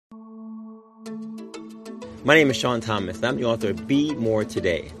My name is Sean Thomas, and I'm the author of Be More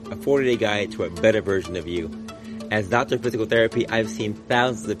Today, a 40-day guide to a better version of you. As Doctor of Physical Therapy, I've seen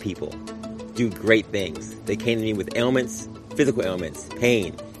thousands of people do great things. They came to me with ailments, physical ailments,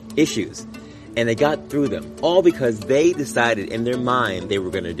 pain, issues, and they got through them, all because they decided in their mind they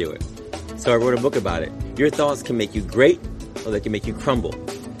were going to do it. So I wrote a book about it. Your thoughts can make you great, or they can make you crumble.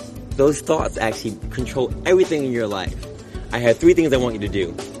 Those thoughts actually control everything in your life. I have 3 things I want you to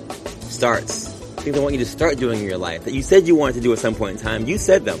do. Starts. Things I want you to start doing in your life that you said you wanted to do at some point in time. You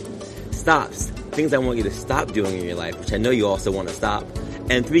said them. Stops. Things I want you to stop doing in your life, which I know you also want to stop.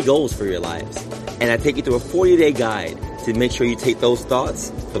 And 3 goals for your lives. And I take you through a 40-day guide to make sure you take those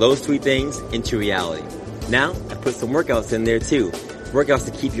thoughts for those 3 things into reality. Now, I put some workouts in there too. Workouts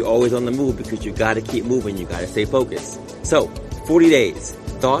to keep you always on the move because you got to keep moving. You got to stay focused. So, 40 days.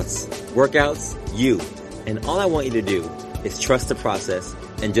 Thoughts, workouts, you. And all I want you to do is trust the process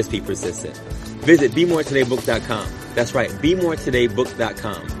and just be persistent. Visit BeMoreTodayBook.com. That's right,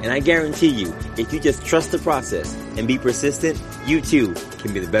 BeMoreTodayBook.com. And I guarantee you, if you just trust the process and be persistent, you too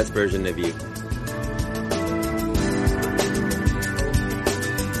can be the best version of you.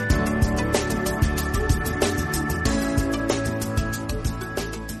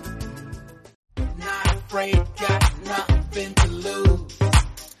 Not afraid, got nothing to lose.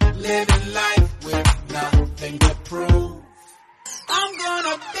 Living life with nothing to prove. I'm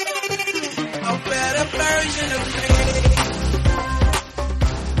gonna be a better version of me.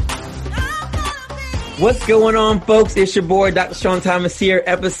 What's going on, folks? It's your boy, Dr. Sean Thomas here,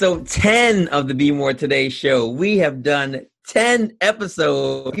 episode 10 of the Be More Today show. We have done 10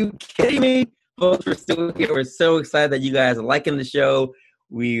 episodes. Are you kidding me? Folks, we're still here. We're so excited that you guys are liking the show.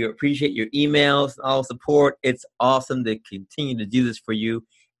 We appreciate your emails, all support. It's awesome to continue to do this for you,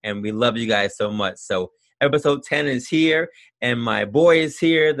 and we love you guys so much. So episode 10 is here, and my boy is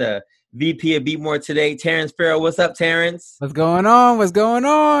here, the VP of Be More Today, Terrence Farrell. What's up, Terrence? What's going on? What's going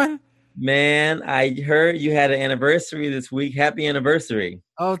on? Man, I heard you had an anniversary this week. Happy anniversary.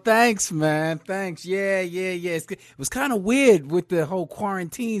 Oh, thanks, man. Thanks. Yeah. It was kind of weird with the whole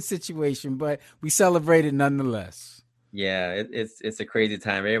quarantine situation, but we celebrated nonetheless. Yeah, it's a crazy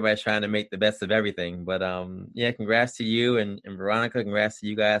time. Everybody's trying to make the best of everything. But yeah, congrats to you and Veronica. Congrats to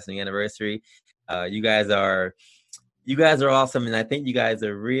you guys on the anniversary. You guys are awesome, and I think you guys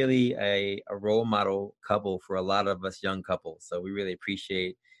are really a role model couple for a lot of us young couples. So we really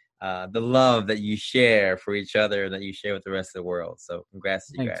appreciate the love that you share for each other and that you share with the rest of the world. So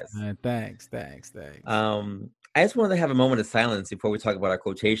congrats to you guys. Man. Thanks. I just wanted to have a moment of silence before we talk about our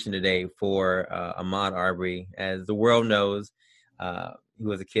quotation today for Ahmaud Arbery. As the world knows, he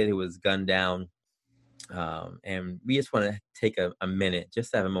was a kid who was gunned down, and we just want to take a minute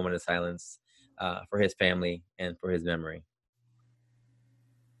just to have a moment of silence for his family and for his memory.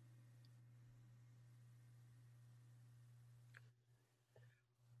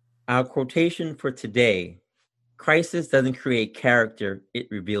 Our quotation for today: "Crisis doesn't create character, it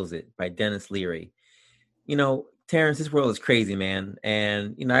reveals it," by Dennis Leary. You know, Terrence, this world is crazy, man.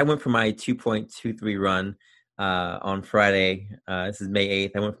 And, you know, I went for my 2.23 run on Friday. This is May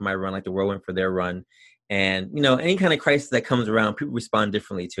 8th. I went for my run like the world went for their run. And, you know, any kind of crisis that comes around, people respond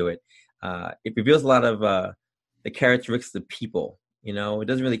differently to it. It reveals a lot of the characteristics of people. You know, it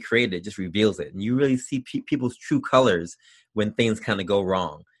doesn't really create it, it just reveals it. And you really see people's true colors when things kind of go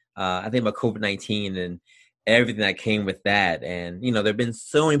wrong. I think about COVID-19 and everything that came with that. And, you know, there have been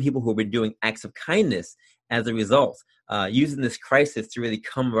so many people who have been doing acts of kindness as a result, using this crisis to really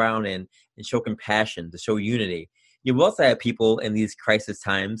come around and show compassion, to show unity. You've also had people in these crisis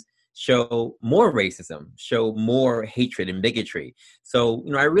times show more racism, show more hatred and bigotry. So,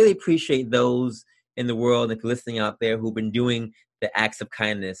 you know, I really appreciate those in the world, and listening out there, who've been doing the acts of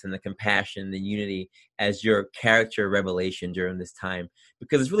kindness and the compassion, the unity as your character revelation during this time,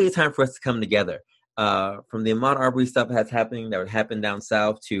 because it's really a time for us to come together. From the Ahmaud Arbery stuff that's happening, that would happen down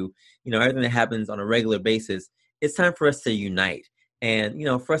south, to, you know, everything that happens on a regular basis, it's time for us to unite. And, you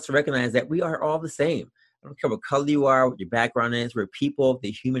know, for us to recognize that we are all the same. I don't care what color you are, what your background is, we're people.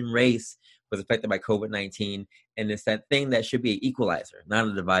 The human race was affected by COVID-19. And it's that thing that should be an equalizer, not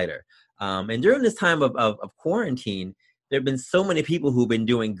a divider. And during this time of quarantine, there have been so many people who've been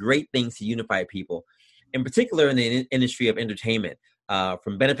doing great things to unify people, in particular in the industry of entertainment.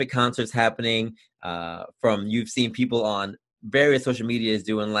 From benefit concerts happening, from you've seen people on various social medias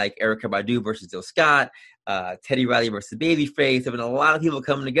doing like Erykah Badu versus Jill Scott, Teddy Riley versus Babyface. There have been a lot of people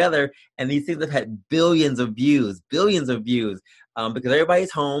coming together, and these things have had billions of views, because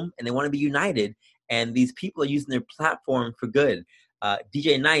everybody's home and they want to be united, and these people are using their platform for good.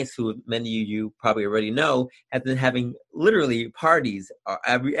 DJ Nice, who many of you probably already know, has been having literally parties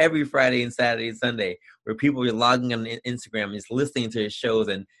every Friday and Saturday and Sunday where people are logging on Instagram and just listening to his shows.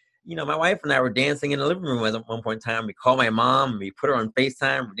 And, my wife and I were dancing in the living room at one point in time. We called my mom, we put her on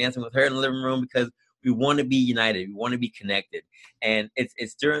FaceTime, we're dancing with her in the living room because we want to be united. We want to be connected. And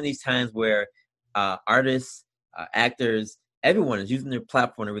it's during these times where artists, actors, everyone is using their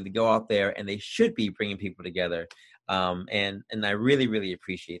platform to really go out there, and they should be bringing people together. And I really, really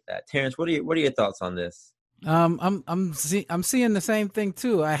appreciate that. Terrence, what are your thoughts on this? I'm seeing the same thing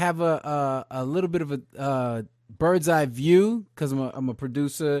too. I have a little bit of a bird's eye view because I'm a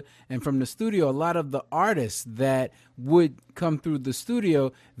producer, and from the studio, a lot of the artists that would come through the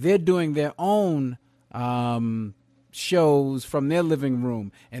studio, they're doing their own shows from their living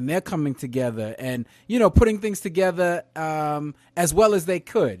room, and they're coming together and putting things together as well as they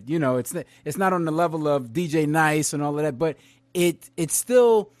could. It's not on the level of DJ Nice and all of that, but it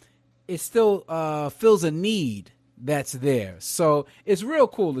still fills a need that's there. So it's real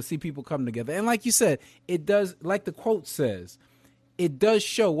cool to see people come together. And like you said, it does, like the quote says, it does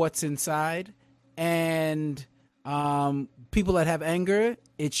show what's inside, and people that have anger,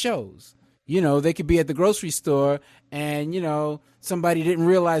 it shows. They could be at the grocery store and, somebody didn't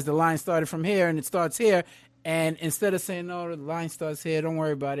realize the line started from here and it starts here. And instead of saying, no, the line starts here, don't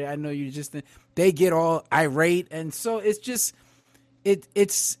worry about it, I know you just, they get all irate. And so it's just,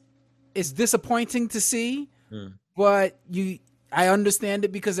 it's disappointing to see, but I understand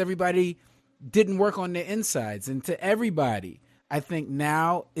it because everybody didn't work on their insides. And to everybody, I think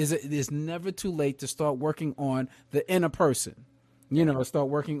now it is never too late to start working on the inner person. Start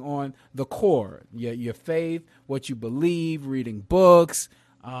working on the core, your faith, what you believe, reading books,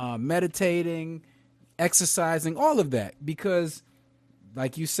 meditating, exercising, all of that. Because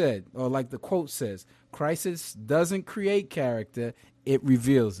like you said, or like the quote says, crisis doesn't create character, it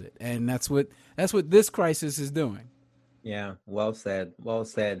reveals it. And that's what this crisis is doing. Yeah, well said. Well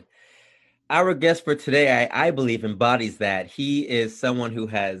said. Our guest for today, I believe, embodies that. He is someone who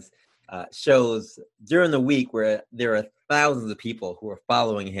has shows during the week where there are thousands of people who are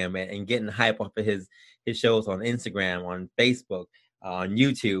following him and getting hype off of his shows on Instagram, on Facebook, on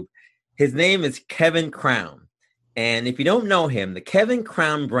YouTube. His name is Kevin Crown. And if you don't know him, the Kevin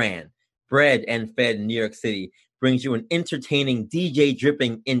Crown brand, bred and fed in New York City, brings you an entertaining DJ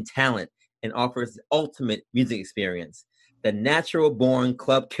dripping in talent and offers the ultimate music experience. The natural-born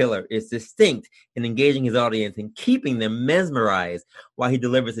club killer is distinct in engaging his audience and keeping them mesmerized while he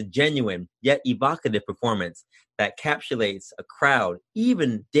delivers a genuine yet evocative performance that encapsulates a crowd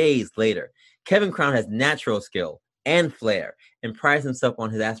even days later. Kevin Crown has natural skill and flair and prides himself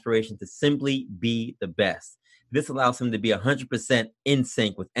on his aspiration to simply be the best. This allows him to be 100% in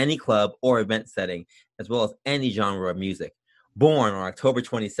sync with any club or event setting, as well as any genre of music. Born on October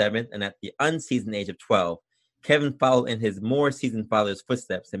 27th and at the unseasoned age of 12, Kevin followed in his more seasoned father's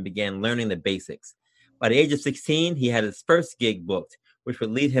footsteps and began learning the basics. By the age of 16, he had his first gig booked, which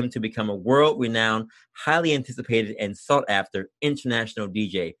would lead him to become a world-renowned, highly anticipated, and sought-after international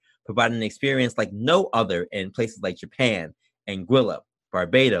DJ, providing an experience like no other in places like Japan, Anguilla,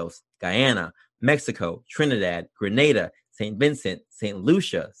 Barbados, Guyana, Mexico, Trinidad, Grenada, St. Vincent, St.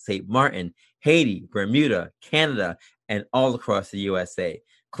 Lucia, St. Martin, Haiti, Bermuda, Canada, and all across the USA.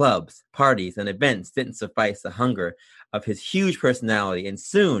 Clubs, parties, and events didn't suffice the hunger of his huge personality, and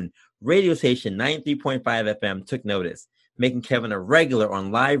soon, radio station 93.5 FM took notice, making Kevin a regular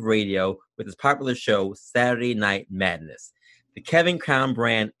on live radio with his popular show, Saturday Night Madness. The Kevin Crown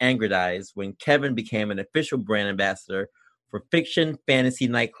brand angeredized when Kevin became an official brand ambassador for Fiction Fantasy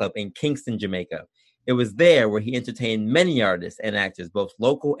Nightclub in Kingston, Jamaica. It was there where he entertained many artists and actors, both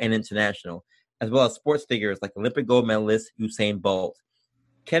local and international, as well as sports figures like Olympic gold medalist Usain Bolt.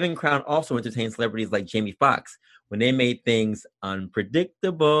 Kevin Crown also entertained celebrities like Jamie Foxx when they made things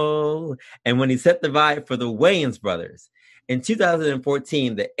unpredictable and when he set the vibe for the Wayans brothers. In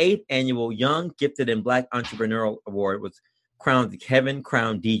 2014, the 8th annual Young, Gifted, and Black Entrepreneurial Award was crowned the Kevin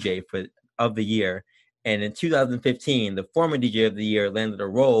Crown DJ of the Year. And in 2015, the former DJ of the Year landed a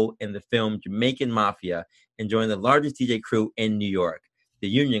role in the film Jamaican Mafia and joined the largest DJ crew in New York, the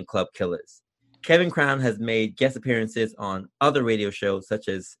Union Club Killers. Kevin Crown has made guest appearances on other radio shows such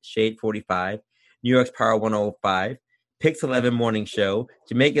as Shade 45, New York's Power 105, Pix 11 Morning Show,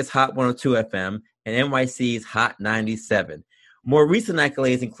 Jamaica's Hot 102 FM, and NYC's Hot 97. More recent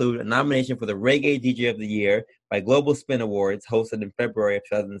accolades include a nomination for the Reggae DJ of the Year by Global Spin Awards, hosted in February of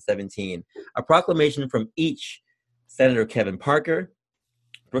 2017, a proclamation from each Senator Kevin Parker,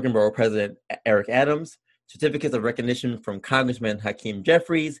 Brooklyn Borough President Eric Adams, certificates of recognition from Congressman Hakeem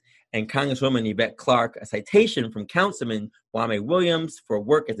Jeffries, and Congresswoman Yvette Clarke a citation from Councilman Kwame Williams for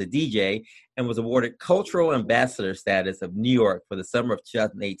work as a DJ, and was awarded Cultural Ambassador status of New York for the summer of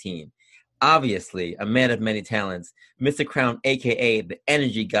 2018. Obviously, a man of many talents, Mr. Crown, aka the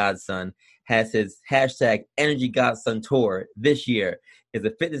Energy Godson, has his hashtag Energy Godson Tour this year, is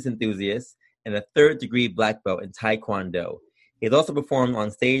a fitness enthusiast and a third-degree black belt in Taekwondo. He's also performed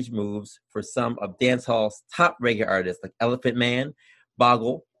on stage moves for some of dancehall's top reggae artists like Elephant Man,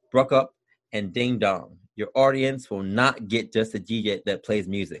 Boggle, Bruck Up, and Ding Dong. Your audience will not get just a DJ that plays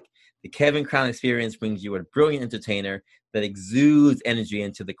music. The Kevin Crown Experience brings you a brilliant entertainer that exudes energy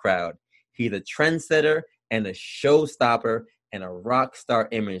into the crowd. He's a trendsetter and a showstopper and a rock star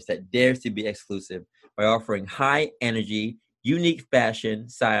image that dares to be exclusive by offering high energy, unique fashion,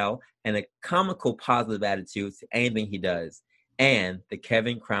 style, and a comical positive attitude to anything he does. And the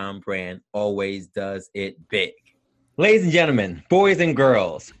Kevin Crown brand always does it big. Ladies and gentlemen, boys and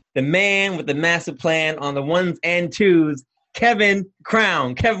girls, the man with the master plan on the ones and twos, Kevin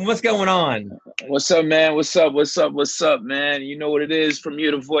Crown. Kevin, what's going on? What's up, man? What's up, man? You know what it is. From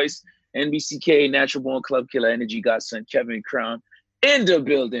you, the voice, NBCK, Natural Born Club Killer, Energy Godson, Kevin Crown in the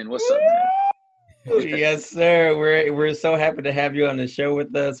building. What's up, man? Yes, sir. We're so happy to have you on the show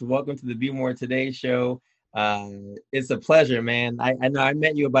with us. Welcome to the Be More Today show. It's a pleasure, man. I know I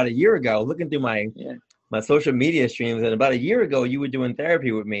met you about a year ago, looking through my social media streams, and about a year ago you were doing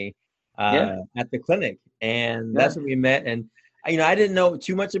therapy with me at the clinic, and that's when we met. And I didn't know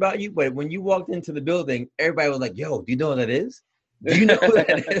too much about you, but when you walked into the building, everybody was like, "Yo, do you know what that is? Do you know who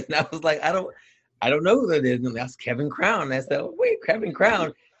that is?" And I was like, "I don't know who that is." And that's Kevin Crown. And I said, "Oh, wait, Kevin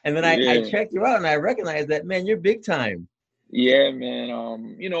Crown." And then I checked you out, and I recognized that, man, you're big time. Yeah, man.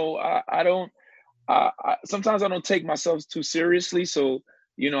 I don't. Sometimes I don't take myself too seriously, so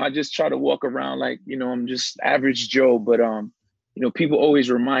I just try to walk around like I'm just average Joe. But people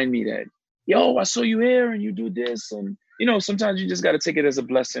always remind me that, yo, I saw you here and you do this, and sometimes you just got to take it as a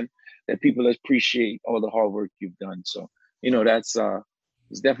blessing that people appreciate all the hard work you've done. So that's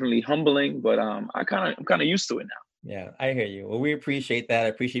it's definitely humbling, but I'm kind of used to it now. Yeah, I hear you. Well, we appreciate that. I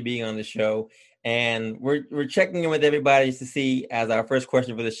appreciate being on the show, and we're checking in with everybody just to see, as our first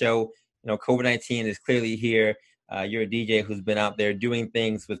question for the show. COVID-19 is clearly here. You're a DJ who's been out there doing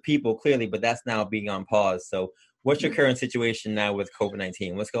things with people, clearly, but that's now being on pause. So what's your current situation now with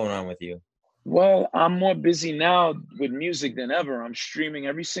COVID-19? What's going on with you? Well, I'm more busy now with music than ever. I'm streaming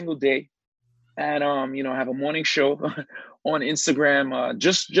every single day. And, I have a morning show on Instagram.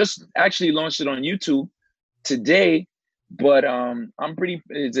 Just actually launched it on YouTube today. But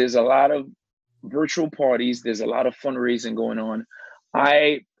there's a lot of virtual parties. There's a lot of fundraising going on.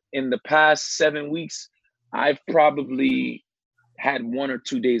 In the past 7 weeks, I've probably had 1 or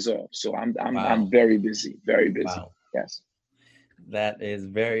 2 days off. So I'm very busy, very busy. Wow. Yes. That is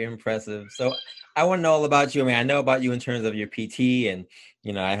very impressive. So I want to know all about you. I mean, I know about you in terms of your PT, and,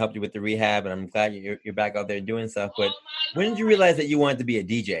 I helped you with the rehab, and I'm glad you're back out there doing stuff. But when did you realize that you wanted to be a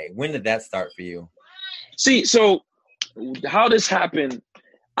DJ? When did that start for you? See, so how this happened,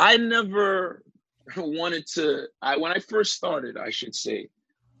 I never wanted to, when I first started, I should say,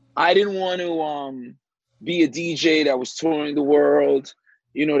 I didn't want to be a DJ that was touring the world,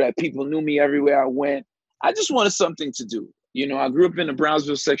 that people knew me everywhere I went. I just wanted something to do. I grew up in the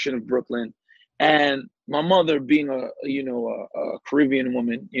Brownsville section of Brooklyn, and my mother, being a Caribbean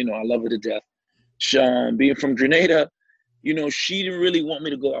woman, I love her to death. Being from Grenada, she didn't really want me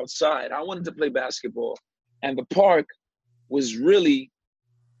to go outside. I wanted to play basketball, and the park was really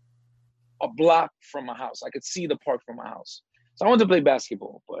a block from my house. I could see the park from my house. So I wanted to play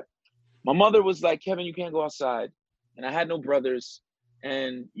basketball, but my mother was like, "Kevin, you can't go outside." And I had no brothers,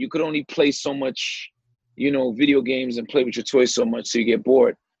 and you could only play so much, video games and play with your toys so much, so you get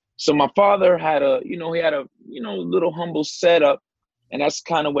bored. So my father had little humble setup, and that's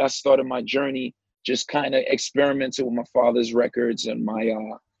kind of where I started my journey, just kind of experimenting with my father's records and my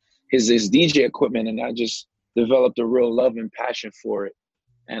his DJ equipment, and I just developed a real love and passion for it.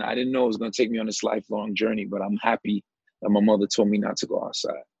 And I didn't know it was going to take me on this lifelong journey, but I'm happy that my mother told me not to go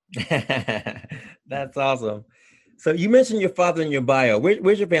outside. That's awesome. So you mentioned your father in your bio.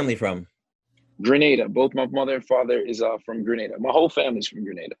 Where's your family from? Grenada. Both my mother and father is from Grenada. My whole family's from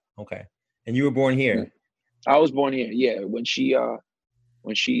Grenada. Okay. And you were born here? I was born here. Yeah. When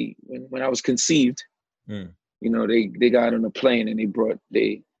I was conceived, they got on a plane and they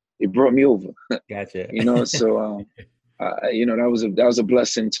brought me over. Gotcha. So that was a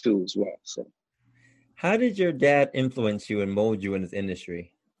blessing too as well. So. How did your dad influence you and mold you in this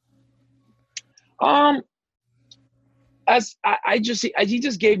industry? He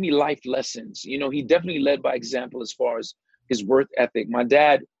just gave me life lessons. He definitely led by example as far as his work ethic. My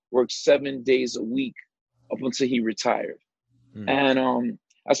dad worked 7 days a week up until he retired. Mm. And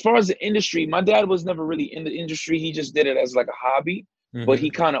as far as the industry, my dad was never really in the industry. He just did it as like a hobby. But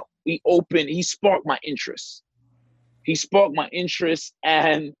he sparked my interest. He sparked my interest,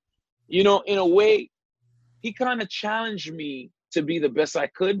 and in a way, he kind of challenged me to be the best I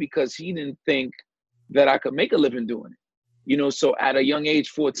could, because he didn't think that I could make a living doing it. So at a young age,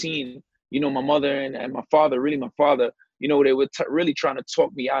 14, my mother and my father, really my father, they were really trying to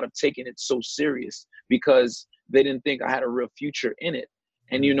talk me out of taking it so serious, because they didn't think I had a real future in it.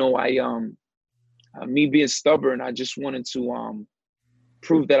 And, me being stubborn, I just wanted to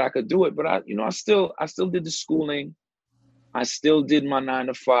prove that I could do it. But I still did the schooling. I still did my 9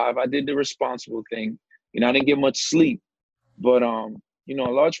 to 5. I did the responsible thing. I didn't get much sleep, but a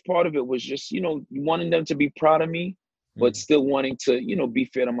large part of it was just, wanting them to be proud of me, but still wanting to, be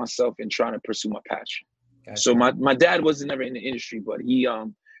fair to myself and trying to pursue my passion. Gotcha. So my dad wasn't never in the industry, but he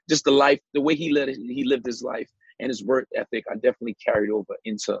just the way he lived his life and his work ethic, I definitely carried over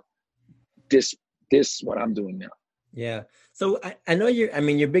into this what I'm doing now. Yeah. So I know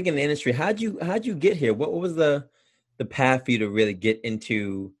you're big in the industry. How'd you get here? What was the path for you to really get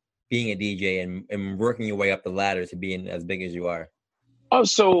into being a DJ and working your way up the ladder to being as big as you are? Oh,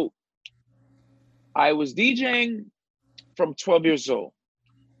 so I was DJing from 12 years old.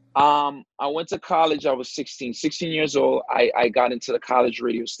 I went to college. I was 16 years old. I got into the college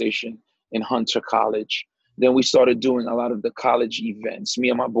radio station in Hunter College. Then we started doing a lot of the college events. Me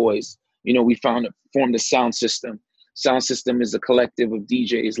and my boys, we formed a sound system. Sound system is a collective of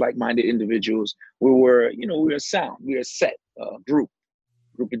DJs, like-minded individuals. We were a set group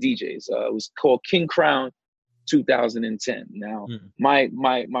of DJs. It was called King Crown 2010. Now, my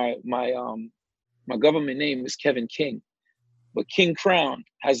government name is Kevin King, but King Crown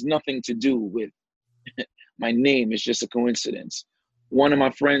has nothing to do with my name. It's just a coincidence. One of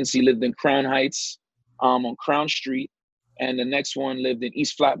my friends, he lived in Crown Heights, on Crown Street, and the next one lived in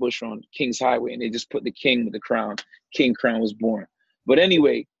East Flatbush on Kings Highway, and they just put the King with the Crown. King Crown was born. But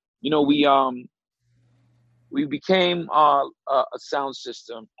anyway, we became a sound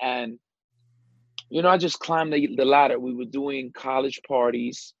system, and I just climbed the ladder. We were doing college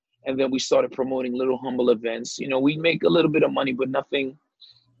parties, and then we started promoting little humble events. We'd make a little bit of money, but nothing.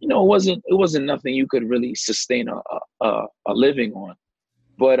 It wasn't nothing you could really sustain a living on.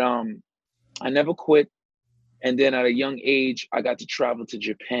 But I never quit. And then at a young age, I got to travel to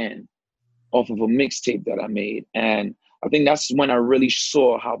Japan off of a mixtape that I made. And I think that's when I really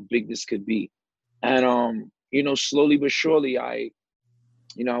saw how big this could be. And, slowly but surely, I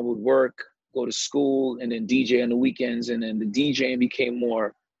would work, go to school, and then DJ on the weekends. And then the DJing became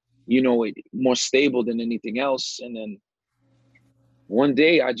more stable than anything else. And then one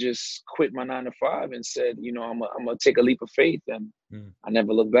day I just quit my 9 to 5 and said, I'm going to take a leap of faith. And I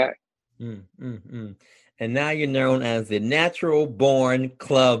never looked back. And now you're known as the Natural Born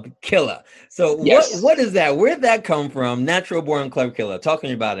Club Killer. So yes. What is that? Where'd that come from? Natural Born Club Killer. Talk to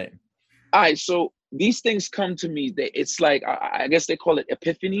me about it. All right. So these things come to me. It's like, I guess they call it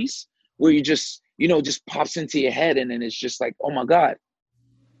epiphanies, where you just pops into your head. And then it's just like, oh my God,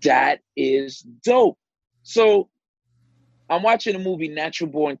 that is dope. So I'm watching the movie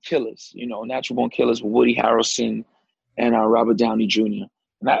Natural Born Killers, Natural Born Killers with Woody Harrelson and Robert Downey Jr.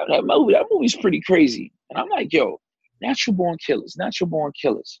 And that movie's pretty crazy. And I'm like, yo, Natural Born Killers.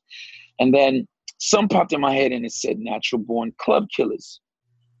 And then some popped in my head and it said Natural Born Club Killers.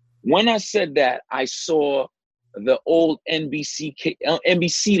 When I said that, I saw the old NBC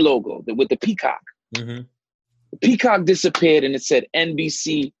logo with the peacock. Mm-hmm. The peacock disappeared and it said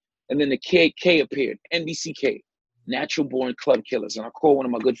NBC, and then the K appeared, NBCK, Natural Born Club Killers. And I called one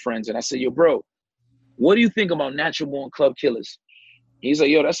of my good friends and I said, yo, bro, what do you think about Natural Born Club Killers? He's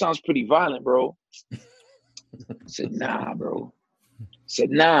like, yo, that sounds pretty violent, bro. I said, nah, bro. I said,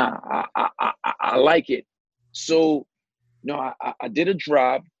 nah, I like it. So, I did a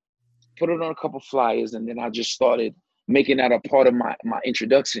drop, put it on a couple flyers, and then I just started making that a part of my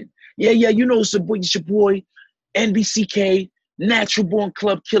introduction. Yeah, it's your boy, NBCK, Natural Born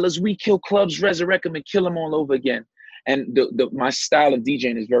Club Killers. We kill clubs, resurrect them, and kill them all over again. And my style of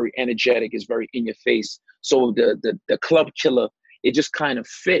DJing is very energetic, is very in your face. So the club killer, it just kind of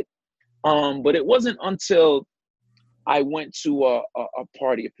fit. But it wasn't until I went to a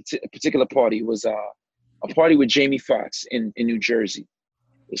party, a particular party. It was a party with Jamie Foxx in New Jersey.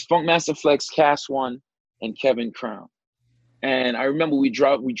 It's Funkmaster Flex, Cass One, and Kevin Crown. And I remember we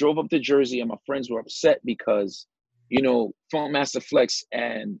drove up to Jersey, and my friends were upset because, Funkmaster Flex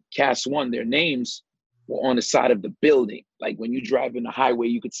and Cass One, their names were on the side of the building. Like when you drive in the highway,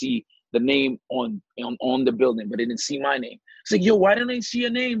 you could see the name on the building, but they didn't see my name. It's like, yo, why didn't they see your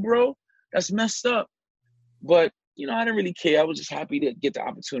name, bro? That's messed up. But, you know, I didn't really care. I was just happy to get the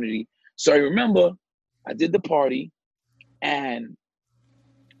opportunity. So I remember I did the party, and,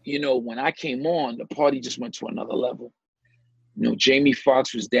 you know, when I came on, the party just went to another level. You know, Jamie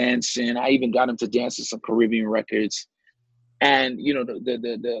Foxx was dancing. I even got him to dance to some Caribbean records. And, you know,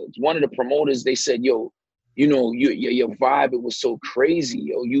 the one of the promoters, they said, yo, you know, your vibe, it was so crazy.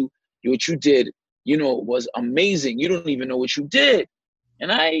 Yo, what you did, you know, was amazing. You don't even know what you did.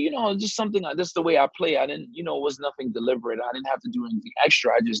 And I, you know, just something, that's the way I play. I didn't, you know, it was nothing deliberate. I didn't have to do anything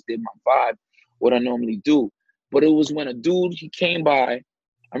extra. I just did my vibe, what I normally do. But it was when a dude, he came by,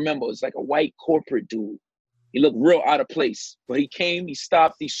 I remember it was like a white corporate dude. He looked real out of place, but he came, he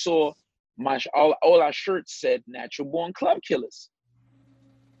stopped, he saw all our shirts said Natural Born Club Killers.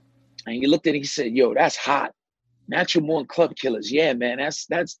 And he looked at it, he said, yo, that's hot. Natural Born Club Killers. Yeah, man,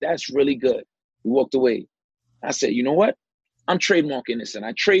 that's really good. We walked away. I said, you know what? I'm trademarking this. And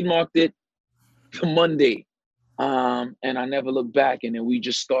I trademarked it for Monday. And I never looked back. And then we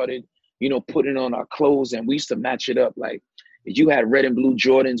just started, you know, putting on our clothes, and we used to match it up. Like, if you had red and blue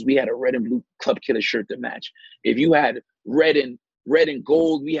Jordans, we had a red and blue Club Killer shirt to match. If you had red and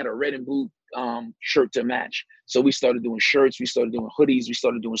gold, we had a red and blue shirt to match. So we started doing shirts, we started doing hoodies, we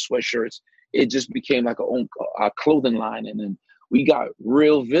started doing sweatshirts. It just became like our clothing line. And then we got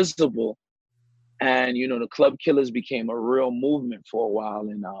real visible. And, you know, the Club Killers became a real movement for a while.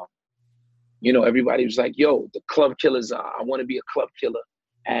 And, you know, everybody was like, yo, the Club Killers, I want to be a Club Killer.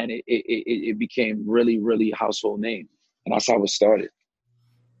 And it became really, really a household name. And that's how it started.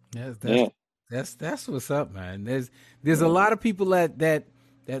 That's what's up, man. There's a lot of people that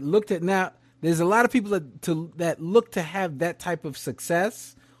looked at now. There's a lot of people that look to have that type of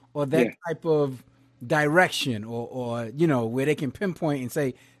success or that type of direction, or you know, where they can pinpoint and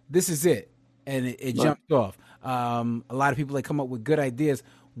say this is it, and it jumped off. A lot of people that come up with good ideas.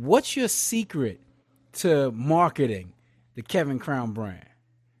 What's your secret to marketing the Kevin Crown brand?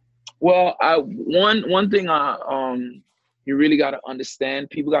 Well, one thing you really got to understand,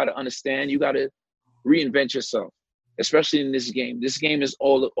 people got to understand, you got to reinvent yourself, especially in this game. This game is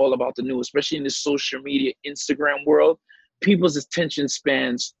all about the new, especially in this social media, Instagram world. People's attention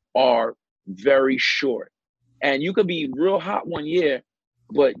spans are very short. And you could be real hot one year,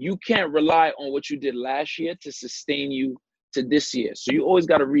 but you can't rely on what you did last year to sustain you to this year. So you always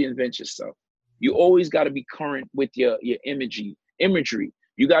got to reinvent yourself. You always got to be current with your imagery.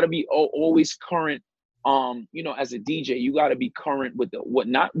 You got to be always current. You know, as a DJ, you got to be current with what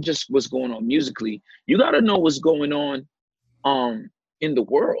not just what's going on musically. You got to know what's going on in the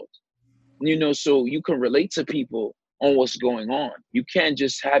world, you know, so you can relate to people on what's going on. You can't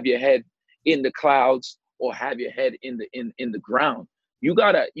just have your head in the clouds or have your head in the ground. You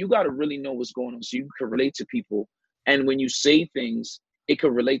gotta really know what's going on so you can relate to people. And when you say things, it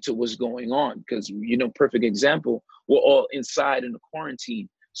can relate to what's going on. Because, you know, perfect example, we're all inside in the quarantine.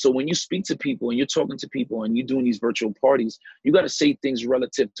 So when you speak to people and you're talking to people and you're doing these virtual parties, you got to say things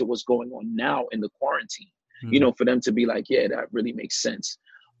relative to what's going on now in the quarantine, you know, for them to be like, yeah, that really makes sense.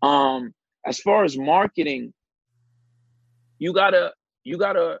 As far as marketing, you gotta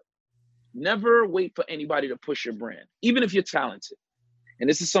never wait for anybody to push your brand, even if you're talented. And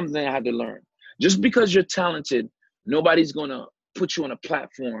this is something I had to learn. Just because you're talented, nobody's gonna put you on a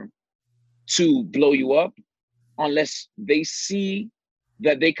platform to blow you up unless they see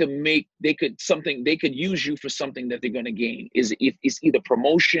that they could use you for something that they're going to gain. It's either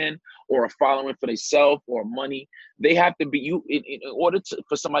promotion or a following for themselves or money. They have to be you in order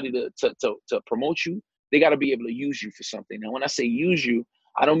for somebody to promote you. They got to be able to use you for something. Now, when I say use you,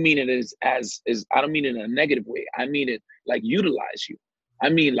 I don't mean it as I don't mean it in a negative way. I mean it like utilize you. I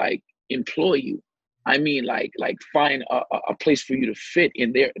mean like employ you. I mean like find a place for you to fit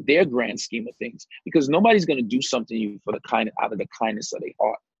in their grand scheme of things, because nobody's going to do something to you for out of the kindness of their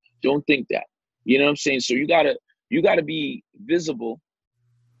heart. Don't think that. You know what I'm saying? So you gotta be visible.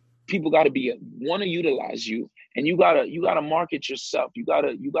 People gotta want to utilize you, and you gotta market yourself. You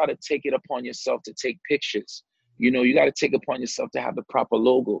gotta take it upon yourself to take pictures. You know, you gotta take it upon yourself to have the proper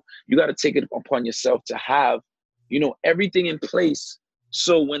logo. You gotta take it upon yourself to have, you know, everything in place.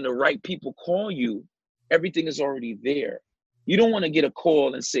 So when the right people call you, everything is already there. You don't want to get a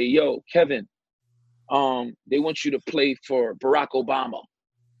call and say, yo, Kevin, they want you to play for Barack Obama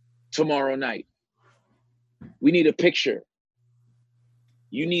tomorrow night. We need a picture.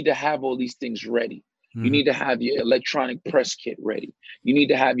 You need to have all these things ready. You need to have your electronic press kit ready. You need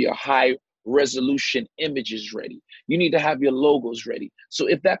to have your high resolution images ready. You need to have your logos ready. So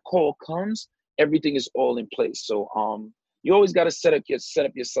if that call comes, everything is all in place. So you always got to set up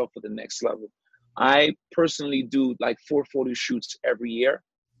yourself for the next level. I personally do like 4 photo shoots every year,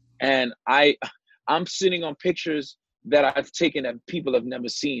 and I'm sitting on pictures that I've taken that people have never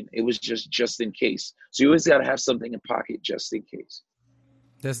seen. It was just in case. So you always got to have something in pocket just in case.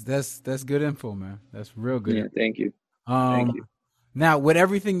 That's good info, man. That's real good. Yeah, thank you. Thank you. Now, with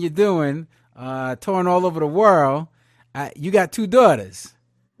everything you're doing, touring all over the world, you got 2 daughters.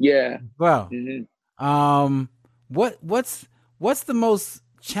 Yeah. Well, Mm-hmm. What's the most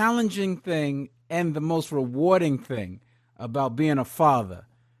challenging thing and the most rewarding thing about being a father?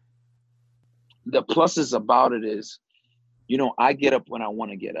 The pluses about it is, I get up when I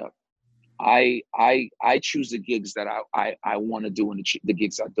want to get up. I choose the gigs that I want to do and the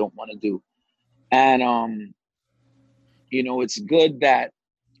gigs I don't want to do. And it's good that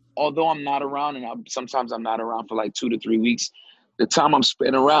although I'm not around, and sometimes I'm not around for like 2 to 3 weeks, the time I'm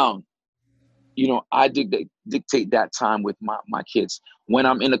spending around, I dictate that time with my kids. When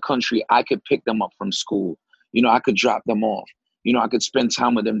I'm in the country, I could pick them up from school. I could drop them off. I could spend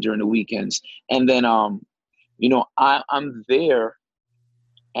time with them during the weekends. And then, I'm there,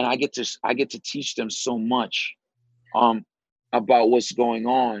 and I get to teach them so much about what's going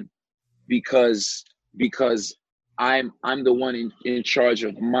on because I'm the one in charge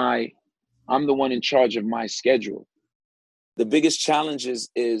of my schedule. The biggest challenge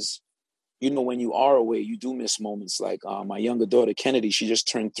is when you are away, you do miss moments. Like my younger daughter, Kennedy, she just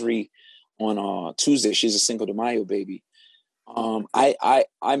turned 3 on Tuesday. She's a Cinco de Mayo baby.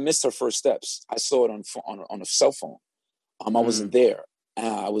 I missed her first steps. I saw it on a cell phone. I wasn't there.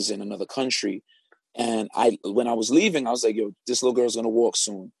 I was in another country. And when I was leaving, I was like, yo, this little girl's going to walk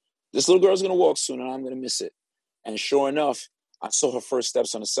soon. This little girl's going to walk soon, and I'm going to miss it. And sure enough, I saw her first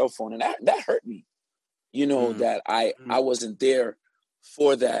steps on a cell phone, and that hurt me. That I wasn't there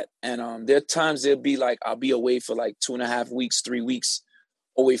for that. And there are times there'll be like, I'll be away for like 2.5 weeks, 3 weeks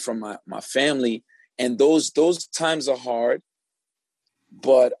away from my family. And those times are hard.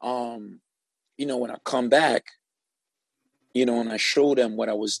 But, when I come back, and I show them what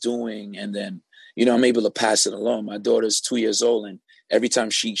I was doing, and then, I'm able to pass it along. My daughter's 2 years old, and every time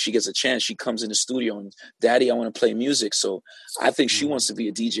she gets a chance, she comes in the studio and, Daddy, I want to play music. So I think she wants to be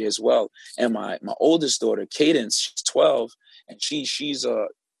a DJ as well. And my oldest daughter, Cadence, she's 12, and she's a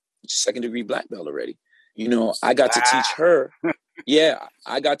second-degree black belt already. I got to teach her. Yeah,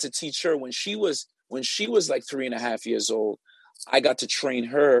 I got to teach her when she was like 3.5 years old. I got to train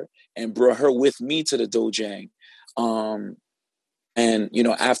her and brought her with me to the Dojang. And,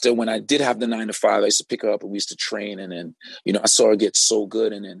 after when I did have the 9 to 5, I used to pick her up and we used to train. And then, I saw her get so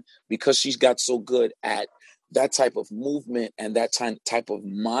good. And then because she's got so good at that type of movement and that type of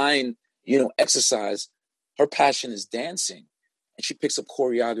mind, exercise, her passion is dancing. And she picks up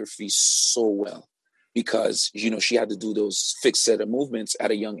choreography so well because, she had to do those fixed set of movements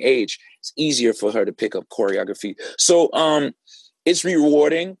at a young age. It's easier for her to pick up choreography. So, it's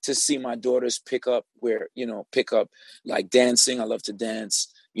rewarding to see my daughters pick up like dancing. I love to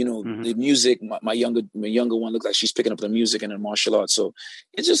dance. The music. My younger one looks like she's picking up the music and the martial arts. So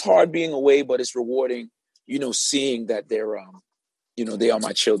it's just hard being away, but it's rewarding. Seeing that they're they are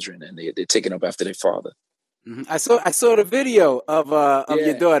my children and they're taking up after their father. Mm-hmm. I saw the video of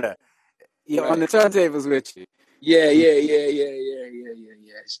your daughter. Right. On the turntables with you. Yeah.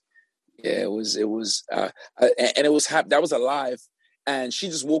 Yeah, it was, and it was that was alive, and she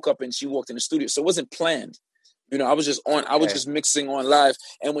just woke up and she walked in the studio, so it wasn't planned. I was just mixing on live,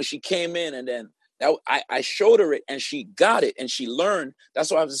 and when she came in, and then I showed her it, and she got it, and she learned. That's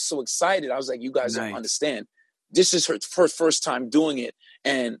why I was so excited. I was like, you guys don't understand. This is her first time doing it,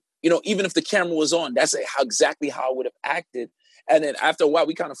 and even if the camera was on, that's exactly how I would have acted. And then after a while,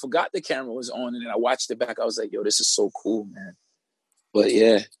 we kind of forgot the camera was on, and then I watched it back. I was like, yo, this is so cool, man. But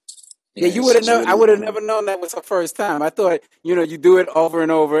yeah. Yeah, you would have known. I would have never known that was her first time. I thought, you do it over and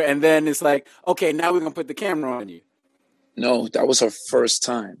over, and then it's like, okay, now we're gonna put the camera on you. No, that was her first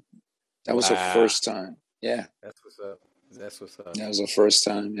time. That was her first time. Yeah, that's what's up. That was her first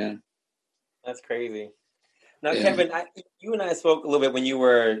time. Yeah, that's crazy. Now, yeah. Kevin, you and I spoke a little bit when you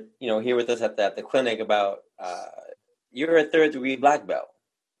were, here with us at the clinic about you're a 3rd-degree black belt.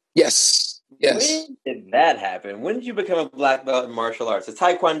 Yes. When did that happen? When did you become a black belt in martial arts? It's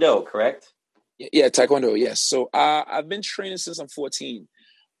Taekwondo, correct? Yeah, Taekwondo, yes. So I've been training since I'm 14.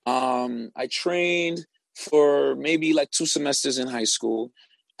 I trained for maybe like 2 semesters in high school,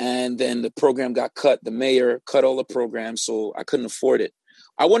 and then the program got cut. The mayor cut all the programs, so I couldn't afford it.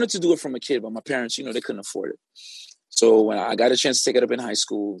 I wanted to do it from a kid, but my parents, they couldn't afford it. So when I got a chance to take it up in high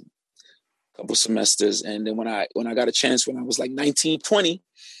school, a couple semesters, and then when I got a chance when I was like 19, 20,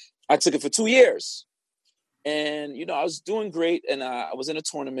 I took it for 2 years. And, you know, I was doing great, and I was in a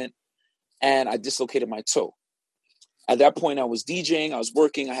tournament, and I dislocated my toe. At that point, I was DJing, I was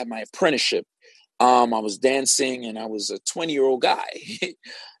working, I had my apprenticeship. I was dancing, and I was a 20-year-old guy.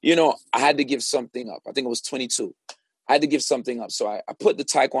 You know, I had to give something up. I think I was 22. I had to give something up. So I put the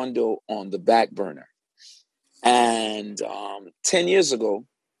Taekwondo on the back burner. And 10 years ago,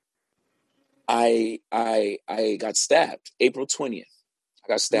 I got stabbed. April 20th. I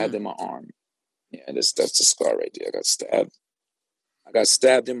got stabbed in my arm. Yeah, that's the scar right there. I got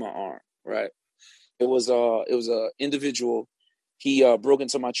stabbed in my arm, right? It was a individual. He broke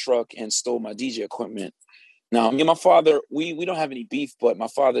into my truck and stole my DJ equipment. Now, me and my father, we don't have any beef, but my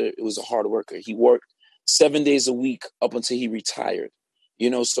father was a hard worker. He worked 7 days a week up until he retired. You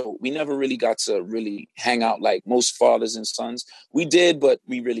know, so we never really got to really hang out like most fathers and sons. We did, but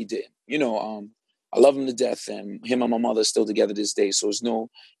we really didn't. You know, I love him to death, and him and my mother are still together this day. So there's no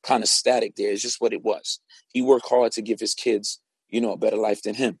kind of static there. It's just what it was. He worked hard to give his kids, you know, a better life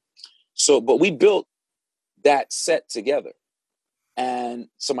than him. So, but we built that set together, and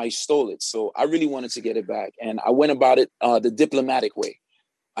somebody stole it. So I really wanted to get it back, and I went about it the diplomatic way.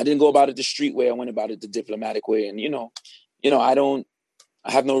 I didn't go about it the street way. I went about it the diplomatic way, and you know,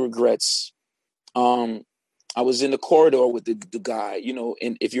 I have no regrets. I was in the corridor with the guy, you know,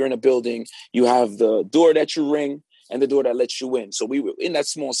 and if you're in a building, you have the door that you ring and the door that lets you in. So we were in that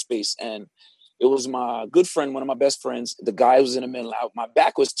small space, and it was my good friend, one of my best friends. The guy was in the middle. My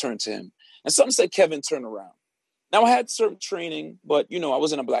back was turned to him, and something said, "Kevin, turn around." Now I had certain training, but you know, I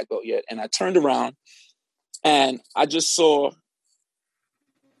wasn't a black belt yet. And I turned around, and I just saw,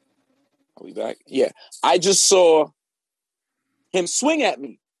 are we back? Yeah. I just saw him swing at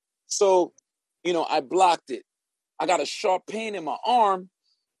me. So, you know, I blocked it. I got a sharp pain in my arm.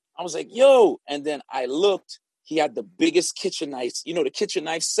 I was like, yo. And then I looked. He had the biggest kitchen knife. You know, the kitchen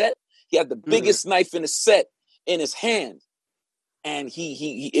knife set? He had the biggest knife in the set in his hand. And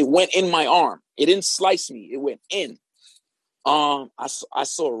it went in my arm. It didn't slice me. It went in. I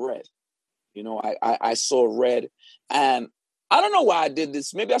saw red. You know, I saw red. And I don't know why I did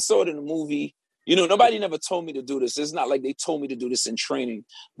this. Maybe I saw it in a movie. You know, nobody never told me to do this. It's not like they told me to do this in training.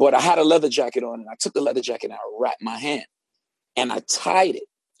 But I had a leather jacket on, and I took the leather jacket and I wrapped my hand. And I tied it.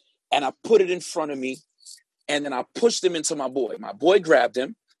 And I put it in front of me. And then I pushed him into my boy. My boy grabbed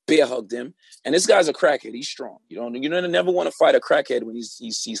him, bear hugged him. And this guy's a crackhead. He's strong. You never want to fight a crackhead when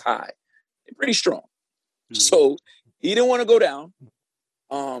he's high. They're pretty strong. Mm-hmm. So he didn't want to go down.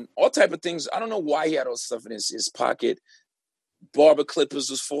 All type of things. I don't know why he had all this stuff in his pocket. Barber clippers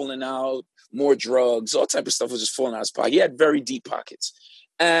was falling out, more drugs, all type of stuff was just falling out of his pocket. He had very deep pockets.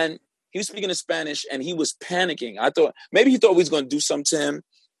 And he was speaking in Spanish, and he was panicking. I thought, maybe he thought we was going to do something to him.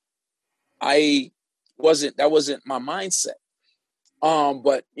 That wasn't my mindset.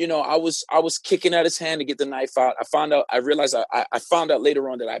 But you know, I was kicking at his hand to get the knife out. I realized I found out later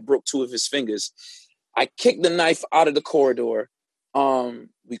on that I broke 2 of his fingers. I kicked the knife out of the corridor.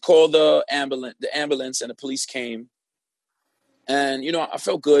 We called the ambulance, and the police came. And, you know, I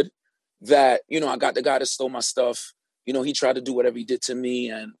felt good that, you know, I got the guy that stole my stuff. You know, he tried to do whatever he did to me,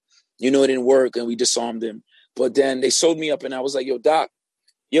 and, you know, it didn't work, and we disarmed him. But then they sewed me up, and I was like, yo, doc,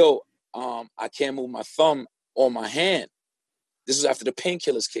 I can't move my thumb on my hand. This is after the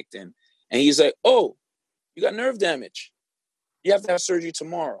painkillers kicked in. And he's like, oh, you got nerve damage. You have to have surgery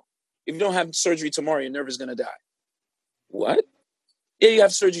tomorrow. If you don't have surgery tomorrow, your nerve is going to die. What? Yeah, you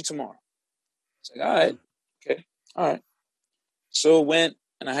have surgery tomorrow. It's like, all right. Okay. All right. So went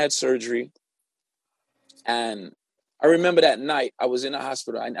and I had surgery, and I remember that night I was in the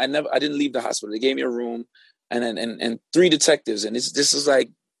hospital. I didn't leave the hospital. They gave me a room and 3 detectives, and this is like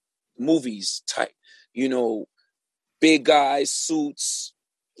movies type, you know, big guys, suits,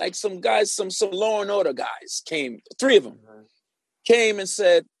 like some guys, some Law and Order guys came. 3 of them came and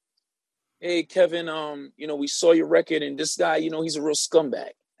said, hey, Kevin, you know, we saw your record, and this guy, you know, he's a real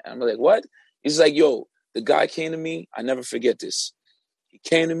scumbag. And I'm like, what? He's like, yo, the guy came to me. I never forget this. He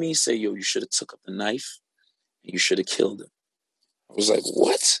came to me, said, yo, you should have took up the knife and you should have killed him. I was like,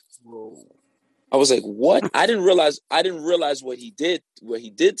 what? Whoa. I was like, what? I didn't realize what he did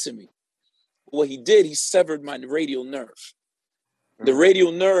to me. What he did, he severed my radial nerve. The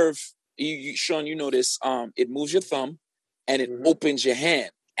radial nerve, Sean, you know this, it moves your thumb and it opens your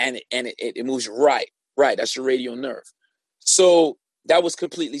hand, and it moves right. That's your radial nerve. So that was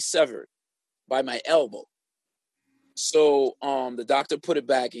completely severed by my elbow. So the doctor put it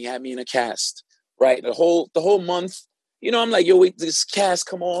back, and he had me in a cast, right? The whole month, you know, I'm like, yo, wait, this cast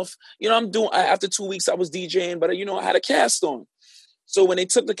come off. You know, after 2 weeks I was DJing, but you know, I had a cast on. So when they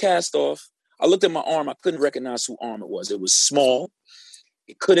took the cast off, I looked at my arm. I couldn't recognize whose arm it was. It was small.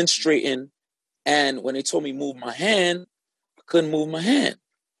 It couldn't straighten. And when they told me move my hand, I couldn't move my hand.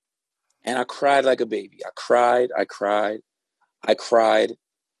 And I cried like a baby. I cried.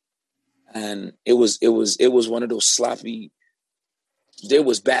 And it was one of those sloppy, it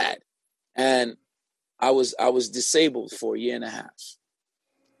was bad. And I was disabled for a year and a half.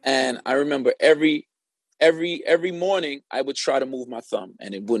 And I remember every morning I would try to move my thumb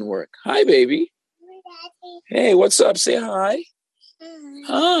and it wouldn't work. Hi, baby. Hey, what's up? Say hi.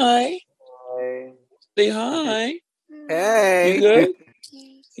 Hi. Say hi. Hey. You good?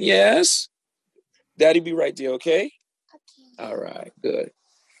 Yes. Daddy be right there, okay? All right, good.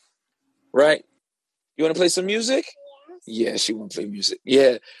 Right? You want to play some music? Yeah, she want to play music.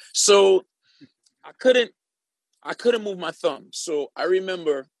 Yeah. So I couldn't move my thumb. So I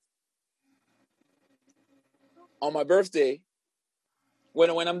remember on my birthday, when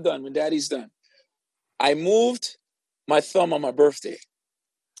I'm done, when Daddy's done, I moved my thumb on my birthday.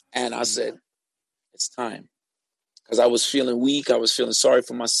 And I said, it's time. Because I was feeling weak. I was feeling sorry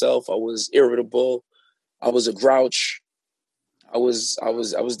for myself. I was irritable. I was a grouch. I was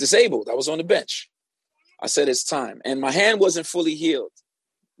disabled. I was on the bench. I said, it's time. And my hand wasn't fully healed.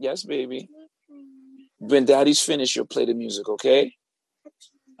 Yes, baby. When Daddy's finished, you'll play the music, okay?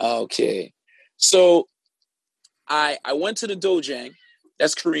 Okay. So I went to the dojang.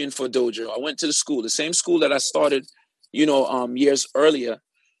 That's Korean for dojo. I went to the school, the same school that I started, years earlier.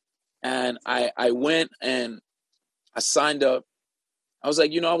 And I went and I signed up. I was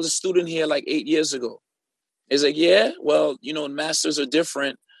like, I was a student here like 8 years ago. He's like, yeah, well, masters are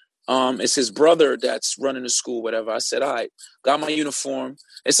different. It's his brother that's running the school, whatever. I said, all right, got my uniform.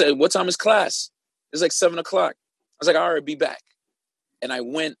 They said, what time is class? It's like 7:00. I was like, all right, be back. And I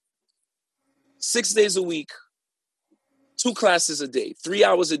went 6 days a week, 2 classes a day, 3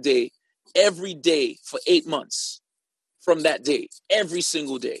 hours a day, every day for 8 months from that day, every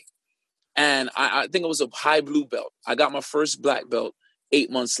single day. And I think it was a high blue belt. I got my first black belt 8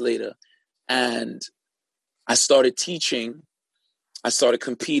 months later. And I started teaching. I started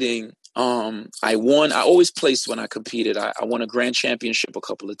competing. I won. I always placed when I competed. I won a grand championship a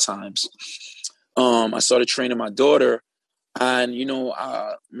couple of times. I started training my daughter. And,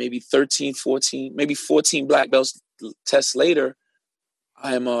 maybe 13, 14, maybe 14 black belts tests later,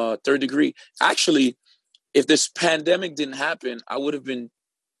 I am a 3rd degree. Actually, if this pandemic didn't happen, I would have been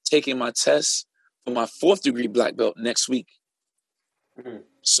taking my test for my 4th degree black belt next week. Mm-hmm.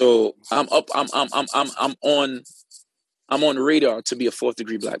 So I'm up. I'm on the radar to be a 4th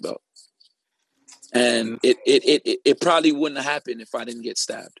degree black belt, and it probably wouldn't have happened if I didn't get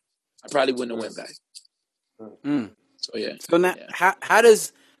stabbed. I probably wouldn't have went back. Mm. So yeah. So now, how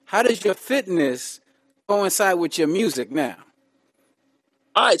does your fitness coincide with your music now?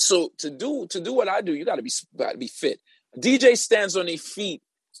 All right. So to do what I do, you got to be fit. DJ stands on their feet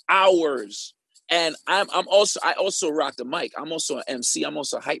hours. And I also rock the mic. I'm also an MC. I'm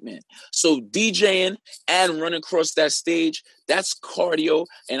also a hype man. So DJing and running across that stage, that's cardio.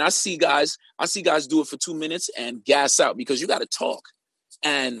 And I see guys do it for 2 minutes and gas out because you got to talk.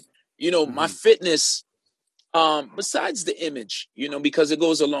 And, my fitness, besides the image, because it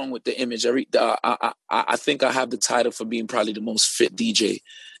goes along with the image. I think I have the title for being probably the most fit DJ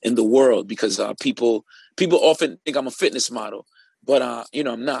in the world because people often think I'm a fitness model, but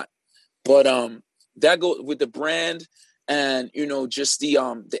I'm not. But that goes with the brand and just the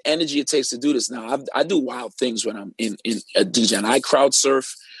energy it takes to do this. Now I do wild things when I'm in a DJ. And I crowd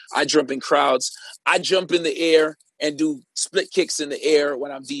surf, I jump in crowds, I jump in the air and do split kicks in the air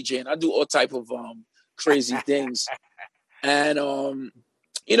when I'm DJing. I do all type of crazy things, and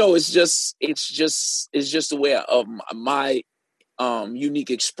it's just the way of my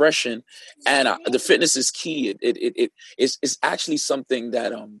unique expression, and the fitness is key. It's actually something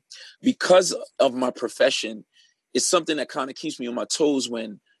that because of my profession, it's something that kind of keeps me on my toes.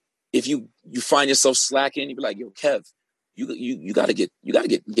 When if you find yourself slacking, you be like, yo, Kev, you gotta get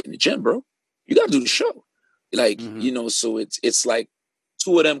in the gym, bro. You gotta do the show, like So it's like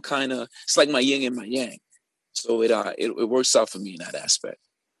two of them kind of. It's like my yin and my yang. So it works out for me in that aspect.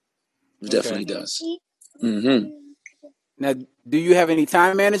 It definitely does. Mm-hmm. Now, do you have any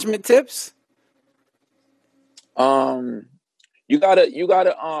time management tips? You gotta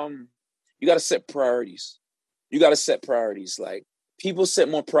set priorities. You gotta set priorities. Like people set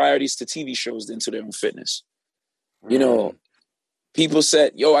more priorities to TV shows than to their own fitness. People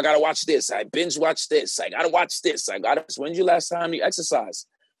said, yo, I gotta watch this. I binge watch this. I gotta watch this. When's your last time you exercised?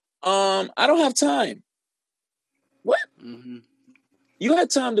 I don't have time. What? Mm-hmm. You had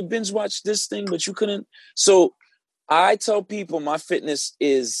time to binge watch this thing, but you couldn't. So I tell people my fitness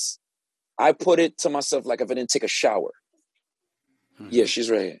is, I put it to myself like if I didn't take a shower. Mm-hmm. Yeah, she's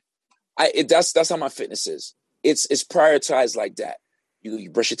right here. That's how my fitness is. It's prioritized like that. You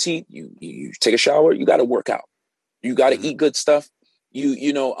brush your teeth, you take a shower, you got to work out. You got to eat good stuff.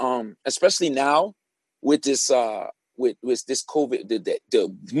 Especially now with this with this COVID, the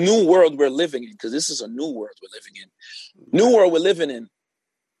new world we're living in, because this is a new world we're living in. New world we're living in.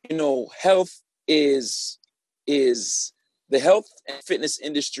 Health is the health and fitness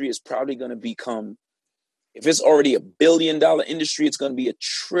industry is probably going to become, if it's already $1 billion industry, it's going to be $1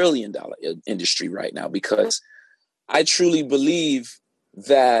 trillion industry right now, because I truly believe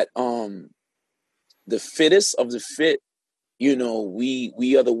that the fittest of the fit,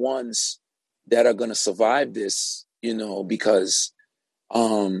 we are the ones that are going to survive this, because,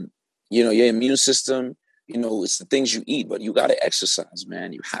 your immune system, it's the things you eat, but you got to exercise,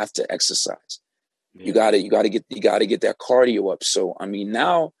 man. You have to exercise. Yeah. You got to get that cardio up. So, I mean,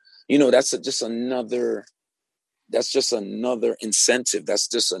 now, that's just another incentive. That's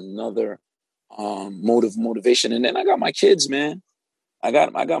just another motivation. And then I got my kids, man. I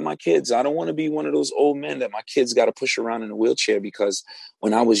got my kids. I don't want to be one of those old men that my kids got to push around in a wheelchair, because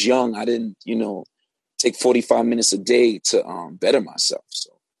when I was young, I didn't, take 45 minutes a day to better myself. So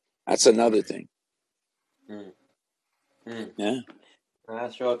that's another thing. Yeah.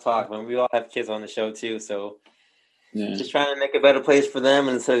 That's real talk, man. We all have kids on the show too, so just trying to make a better place for them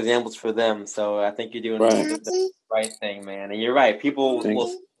and set examples for them. So I think you're doing the right thing, man. And you're right. People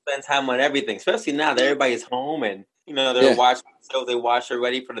will spend time on everything, especially now that everybody's home and they're watching shows they watch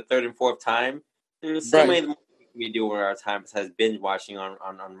already for the third and fourth time. There's so many things we do in our time besides binge watching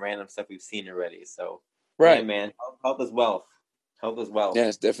on random stuff we've seen already. So yeah, man, health is wealth. Health is wealth.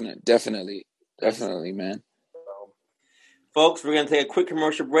 Yes, definitely, man. Folks, we're going to take a quick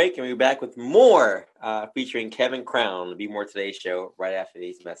commercial break and we'll be back with more featuring Kevin Crown, the Be More Today show, right after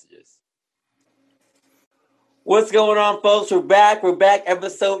these messages. What's going on, folks? We're back,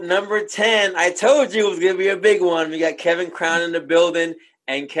 episode number 10. I told you it was going to be a big one. We got Kevin Crown in the building,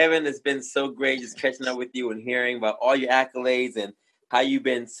 and Kevin, has been so great just catching up with you and hearing about all your accolades and how you've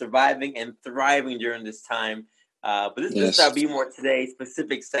been surviving and thriving during this time. But this is our Be More Today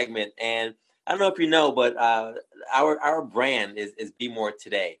specific segment, and I don't know if you know, but our brand is Be More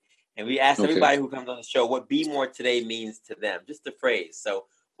Today. And we ask everybody who comes on the show what Be More Today means to them, just the phrase. So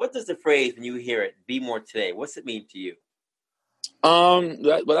what does the phrase, when you hear it, Be More Today, what's it mean to you?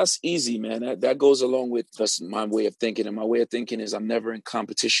 That's easy, man. That goes along with just my way of thinking. And my way of thinking is I'm never in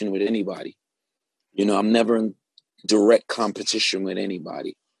competition with anybody. I'm never in direct competition with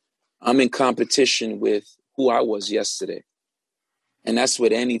anybody. I'm in competition with who I was yesterday. And that's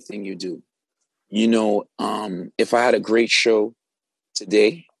with anything you do. If I had a great show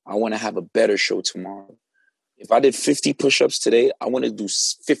today, I want to have a better show tomorrow. If I did 50 push-ups today, I want to do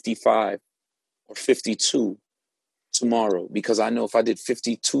 55 or 52 tomorrow, because I know if I did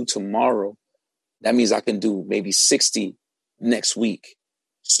 52 tomorrow, that means I can do maybe 60 next week.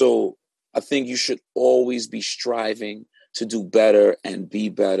 So I think you should always be striving to do better and be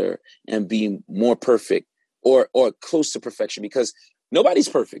more perfect or close to perfection, because nobody's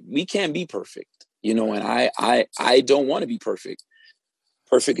perfect. We can't be perfect, and I don't want to be perfect.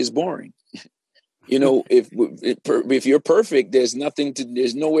 Perfect is boring. If you're perfect, there's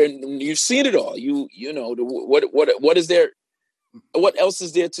nowhere, you've seen it all. What is there? What else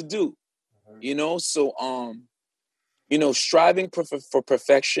is there to do? So, striving for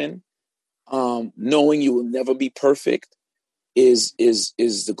perfection, knowing you will never be perfect is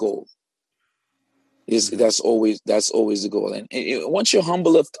the goal. That's always the goal. And once you're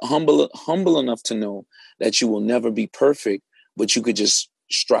humble enough to know that you will never be perfect, but you could just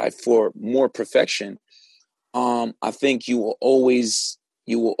strive for more perfection, I think you will always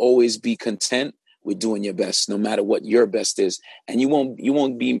be content with doing your best, no matter what your best is, and you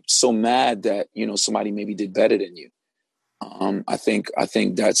won't be so mad that somebody maybe did better than you. I think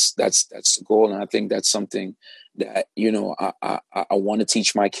that's the goal, and I think that's something that I want to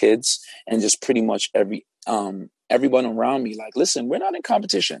teach my kids, and just pretty much everyone around me. Like, listen, we're not in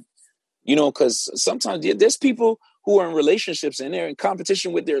competition, because sometimes there's people who are in relationships and they're in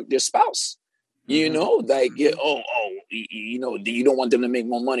competition with their spouse. You don't want them to make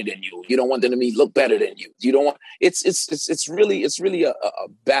more money than you. You don't want them to look better than you. You don't want it's really a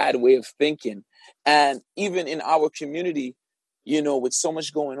bad way of thinking. And even in our community, with so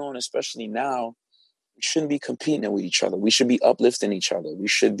much going on, especially now, we shouldn't be competing with each other. We should be uplifting each other. We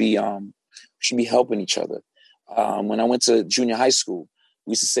should be helping each other. When I went to junior high school,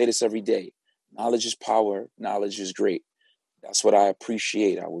 we used to say this every day: knowledge is power. Knowledge is great. That's what I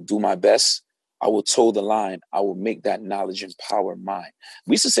appreciate. I will do my best. I will toe the line. I will make that knowledge and power mine.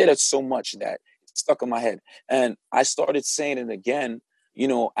 We used to say that so much that it stuck in my head. And I started saying it again,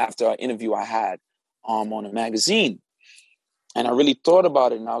 after an interview I had on a magazine. And I really thought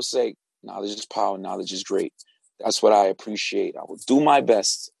about it, and I was like, knowledge is power, knowledge is great. That's what I appreciate. I will do my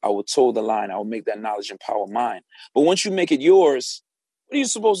best. I will toe the line. I will make that knowledge and power mine. But once you make it yours, what are you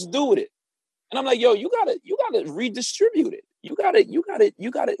supposed to do with it? And I'm like, yo, you gotta redistribute it. You gotta,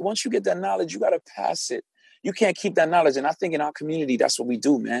 once you get that knowledge, you gotta pass it. You can't keep that knowledge. And I think in our community, that's what we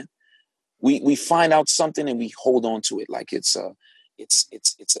do, man. We find out something and we hold on to it like it's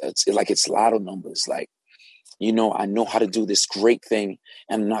like it's lotto numbers. Like, I know how to do this great thing,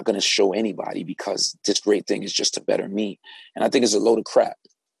 and I'm not going to show anybody because this great thing is just to better me. And I think it's a load of crap.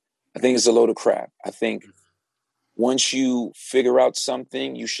 I think once you figure out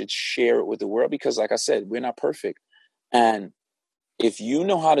something, you should share it with the world because, like I said, we're not perfect. And if you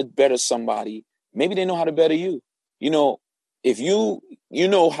know how to better somebody, maybe they know how to better you. If you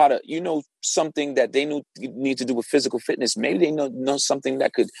know something that they need to do with physical fitness, maybe they know something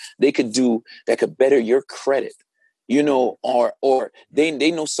that they could do that could better your credit, or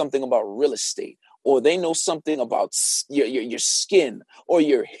they know something about real estate, or they know something about your skin or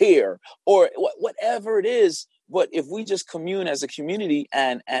your hair or whatever it is. But if we just commune as a community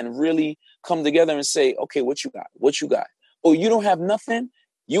and really come together and say, okay, what you got? Oh, you don't have nothing?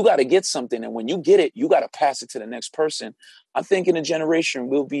 You got to get something. And when you get it, you got to pass it to the next person. I think in a generation,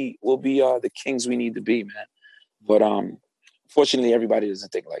 we'll be the kings we need to be, man. But fortunately, everybody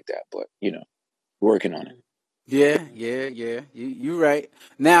doesn't think like that. But, working on it. Yeah. You're right.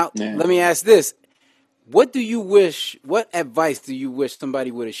 Now, Let me ask this. What advice do you wish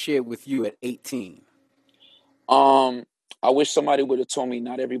somebody would have shared with you at 18? I wish somebody would have told me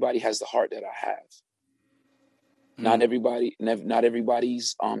not everybody has the heart that I have. Not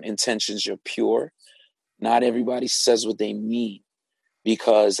everybody's intentions are pure. Not everybody says what they mean.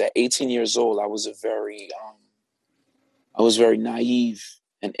 Because at 18 years old, I was very naive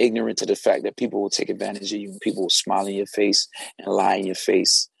and ignorant to the fact that people will take advantage of you. People will smile in your face and lie in your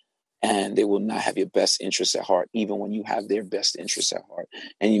face. And they will not have your best interests at heart, even when you have their best interests at heart.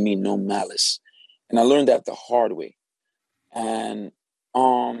 And you mean no malice. And I learned that the hard way. And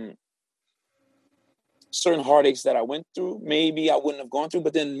certain heartaches that I went through, maybe I wouldn't have gone through,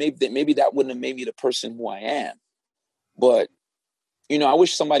 but then maybe that wouldn't have made me the person who I am. But, I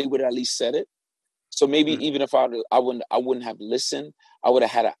wish somebody would have at least said it. So maybe even if I wouldn't have listened, I would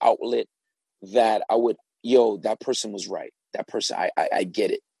have had an outlet that that person was right. That person, I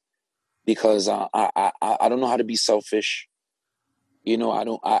get it. Because I don't know how to be selfish.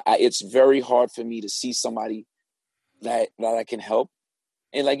 It's very hard for me to see somebody that I can help.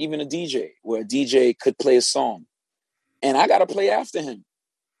 And like even a DJ, where a DJ could play a song and I got to play after him.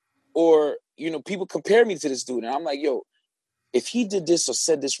 Or, people compare me to this dude. And I'm like, yo, if he did this or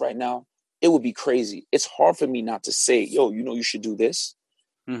said this right now, it would be crazy. It's hard for me not to say, yo, you should do this.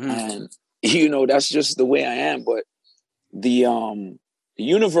 And, that's just the way I am. But the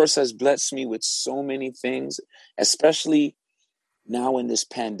universe has blessed me with so many things, especially now in this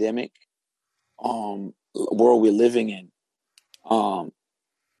pandemic world we're living in. I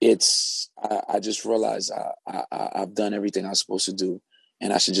just realized I've done everything I'm supposed to do,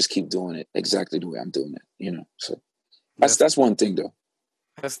 and I should just keep doing it exactly the way I'm doing it. So that's one thing though.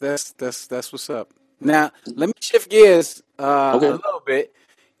 That's what's up. Now let me shift gears a little bit.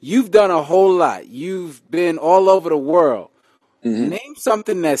 You've done a whole lot. You've been all over the world. Mm-hmm. Name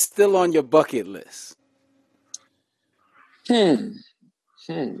something that's still on your bucket list.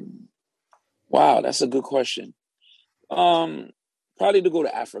 Wow, that's a good question. Probably to go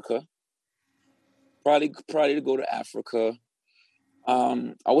to Africa. Probably to go to Africa.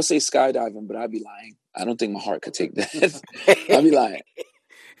 I would say skydiving, but I'd be lying. I don't think my heart could take that. I'd be lying.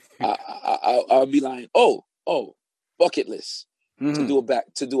 I'll be lying. Oh, bucket list to do a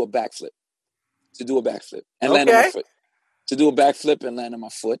backflip, and land on my foot. To do a backflip and land on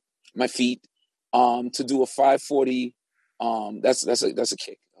my feet. To do a 540. That's a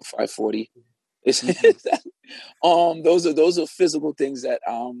kick. A 540. Those are physical things that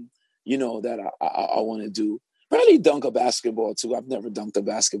that I want to do. Probably dunk a basketball too. I've never dunked a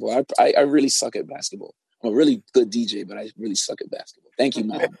basketball. I really suck at basketball. I'm a really good DJ, but I really suck at basketball. Thank you,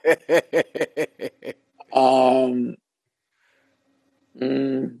 Mom.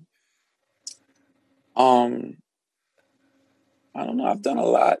 I don't know. I've done a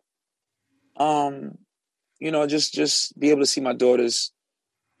lot. Just be able to see my daughters,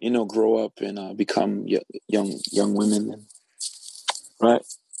 grow up and become young women. Right.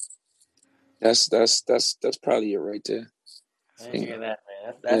 That's probably it right there. I hear that,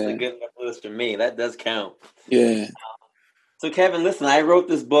 man. That's a good enough list for me. That does count. Yeah. So, Kevin, listen, I wrote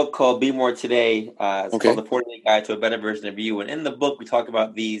this book called Be More Today. It's Okay. called The 48 Guide to a Better Version of You. And in the book, we talk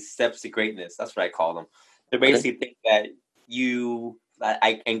about these steps to greatness. That's what I call them. They're basically things that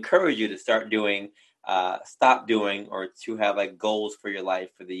I encourage you to start doing, stop doing, or to have like goals for your life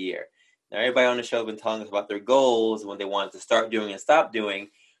for the year. Now, everybody on the show has been telling us about their goals, what they wanted to start doing and stop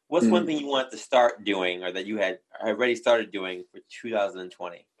doing. What's one thing you wanted to start doing or that you had already started doing for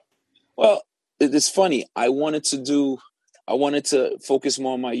 2020? Well, it's funny. I wanted to focus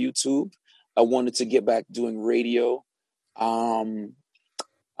more on my YouTube. I wanted to get back doing radio. I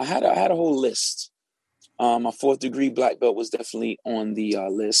had a whole list. My 4th degree black belt was definitely on the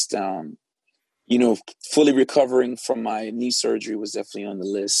list. Fully recovering from my knee surgery was definitely on the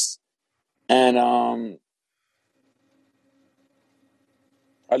list. And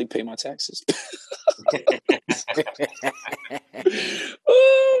probably pay my taxes.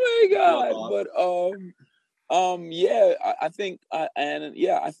 Oh my God! But yeah, I think I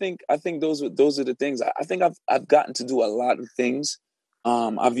think those are the things. I think I've gotten to do a lot of things.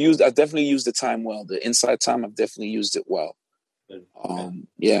 I've definitely used the time well. The inside time, I've definitely used it well.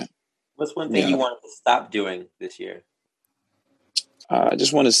 Yeah. What's one thing you wanted to stop doing this year? I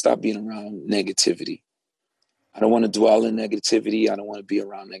just want to stop being around negativity. I don't want to dwell in negativity. I don't want to be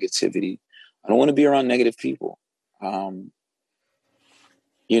around negativity. I don't want to be around negative people.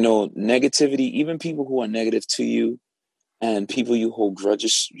 Negativity, even people who are negative to you and people you hold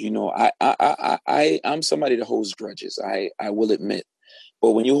grudges, I'm somebody that holds grudges. I will admit.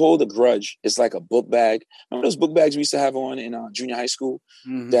 But when you hold a grudge, it's like a book bag. Remember those book bags we used to have on in junior high school?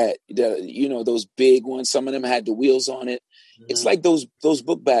 Mm-hmm. That those big ones. Some of them had the wheels on it. Mm-hmm. It's like those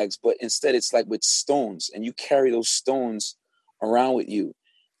book bags, but instead it's like with stones, and you carry those stones around with you.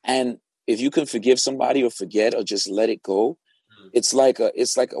 And if you can forgive somebody or forget or just let it go, mm-hmm. it's like a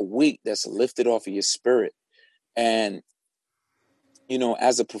weight that's lifted off of your spirit. And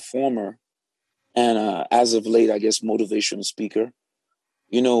as a performer and as of late, I guess motivational speaker.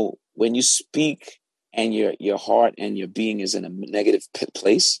 When you speak and your heart and your being is in a negative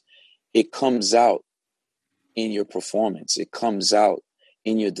place, it comes out in your performance. It comes out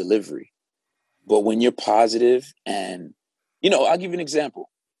in your delivery. But when you're positive and, I'll give you an example.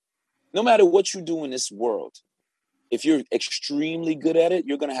 No matter what you do in this world, if you're extremely good at it,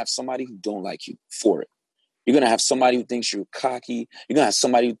 you're going to have somebody who don't like you for it. You're going to have somebody who thinks you're cocky. You're going to have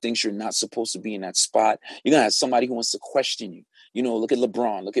somebody who thinks you're not supposed to be in that spot. You're going to have somebody who wants to question you. Look at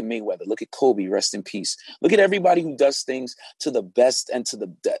LeBron, look at Mayweather, look at Kobe, rest in peace. Look at everybody who does things to the best and to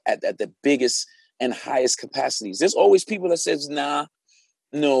at the biggest and highest capacities. There's always people that says, nah,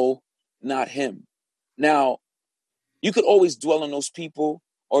 no, not him. Now, you could always dwell on those people,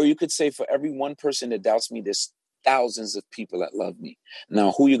 or you could say for every one person that doubts me, there's thousands of people that love me.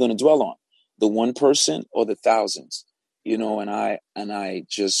 Now, who are you going to dwell on? The one person or the thousands? And I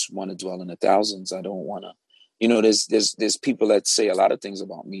just want to dwell in the thousands. I don't want to. There's people that say a lot of things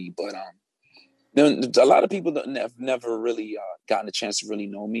about me, but a lot of people that have never really gotten a chance to really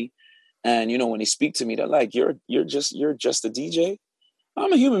know me. And when they speak to me, they're like, "You're just a DJ."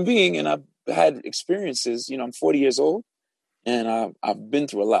 I'm a human being, and I've had experiences. I'm 40 years old, and I've been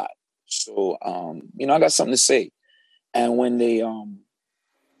through a lot. So I got something to say. And when they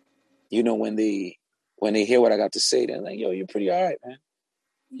when they hear what I got to say, they're like, "Yo, you're pretty all right, man."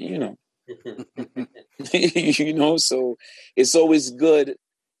 So it's always good.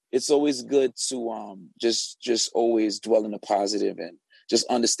 It's always good to just always dwell in the positive and just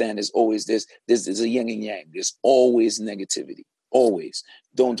understand there's a yin and yang. There's always negativity. Always.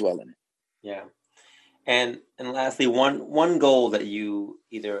 Don't dwell in it. Yeah. And lastly, one goal that you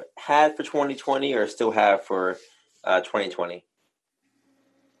either had for 2020 or still have for 2020.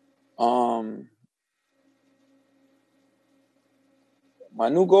 My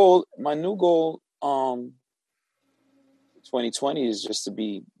new goal 2020 is just to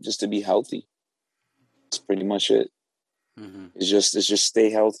be healthy. That's pretty much it. Mm-hmm. It's just stay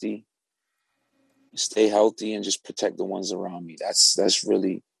healthy and just protect the ones around me. That's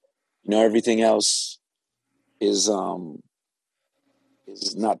really, everything else is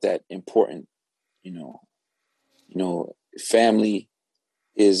not that important. Family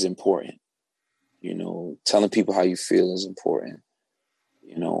is important. Telling people how you feel is important.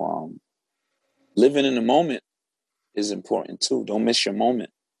 Living in the moment is important too. Don't miss your moment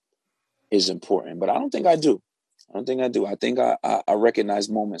is important. But I don't think I do. I think I recognize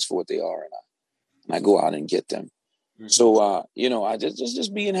moments for what they are, and I go out and get them. Mm-hmm. So, I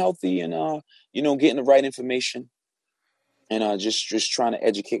just being healthy and, getting the right information and just trying to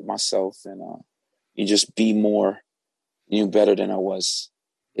educate myself and you just be more, better than I was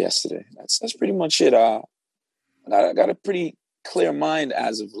yesterday. That's pretty much it. I got a pretty clear mind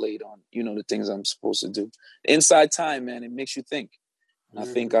as of late on, the things I'm supposed to do. Inside time, man, it makes you think. And I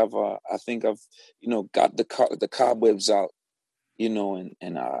think I've got the cobwebs out,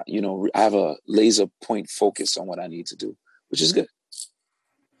 and I have a laser point focus on what I need to do, which is good.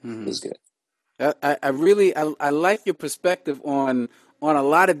 It's good. I really like your perspective on a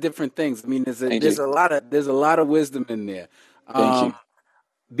lot of different things. I mean, there's a lot of wisdom in there. Thank you.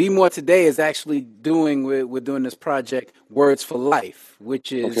 Be More Today is actually we're doing this project, Words for Life,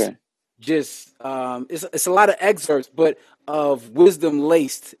 which is just it's a lot of excerpts, but of wisdom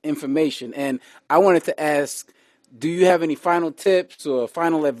laced information. And I wanted to ask, do you have any final tips or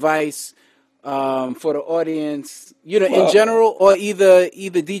final advice for the audience, in general, or either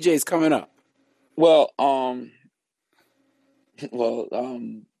DJs coming up?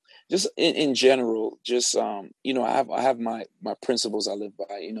 Just in general, just I have my principles I live by.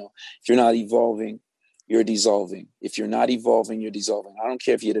 If you're not evolving, you're dissolving. If you're not evolving, you're dissolving. I don't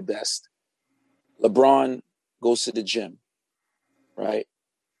care if you're the best. LeBron goes to the gym, right?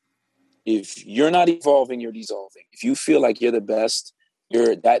 If you're not evolving, you're dissolving. If you feel like you're the best,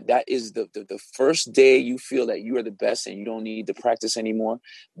 that is the first day you feel that you are the best and you don't need to practice anymore.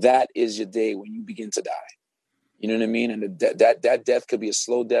 That is your day when you begin to die. You know what I mean? And that death could be a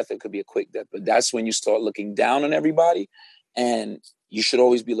slow death, it could be a quick death, but that's when you start looking down on everybody, and you should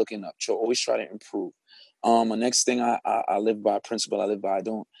always be looking up. So always try to improve. The next thing I live by, principle I live by, I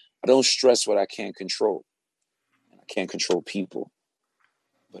don't stress what I can't control. I can't control people,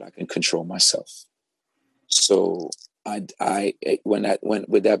 but I can control myself. So with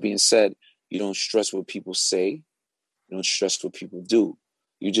that being said, you don't stress what people say, you don't stress what people do.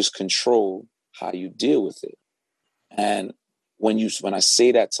 You just control how you deal with it. And when I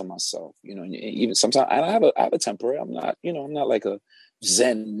say that to myself, even sometimes I have a temper. I'm not like a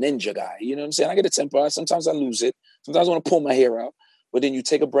Zen ninja guy. You know what I'm saying? I get a temper. Sometimes I lose it. Sometimes I want to pull my hair out. But then you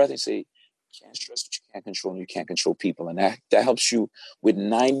take a breath and say, you can't stress what you can't control, and you can't control people. And that helps you with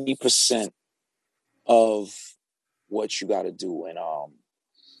 90% of what you got to do. And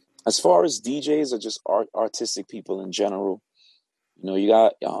as far as DJs or just artistic people in general, you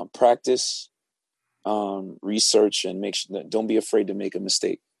got practice, research, and don't be afraid to make a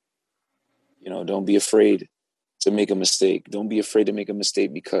mistake. Don't be afraid to make a mistake. Don't be afraid to make a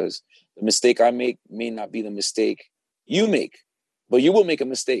mistake, because the mistake I make may not be the mistake you make, but you will make a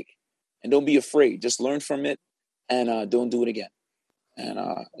mistake. And don't be afraid. Just learn from it and don't do it again. And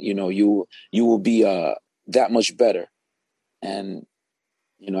you will be that much better. And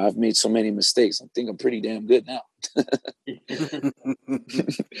I've made so many mistakes. I think I'm pretty damn good now.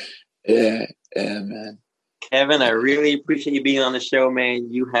 Yeah, man. Kevin, I really appreciate you being on the show,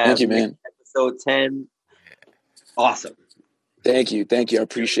 man. You have Thank you, man. Episode 10. Awesome. Thank you. I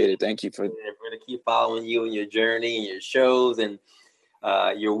appreciate it. Thank you for. We're going to keep following you and your journey and your shows and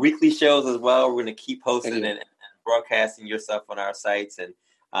your weekly shows as well. We're going to keep posting and broadcasting your stuff on our sites. And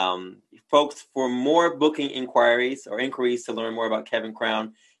folks, for more booking inquiries to learn more about Kevin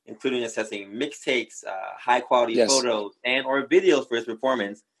Crown, including assessing mixtapes, high quality photos, and or videos for his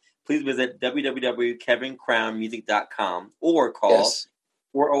performance, please visit www.kevincrownmusic.com or call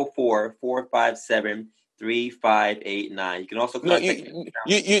 404-457-3589. You can also contact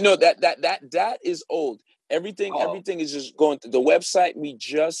that is old. Everything is just going to the website. We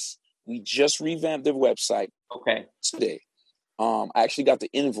just revamped the website today. I actually got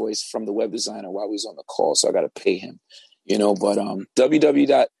the invoice from the web designer while we was on the call, so I got to pay him. But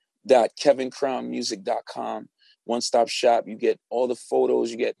www.kevincrownmusic.com. One-stop shop. You get all the photos.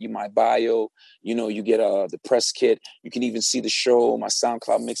 You get my bio. You get the press kit. You can even see the show. My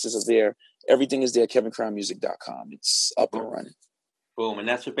SoundCloud mixes are there. Everything is there. KevinCrownmusic.com. It's up and running. Boom. And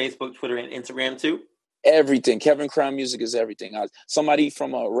that's for Facebook, Twitter, and Instagram too? Everything. Kevin Crown Music is everything. Somebody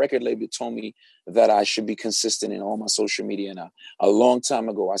from a record label told me that I should be consistent in all my social media. And a long time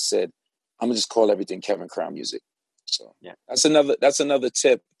ago, I said, I'm going to just call everything Kevin Crown Music. So that's another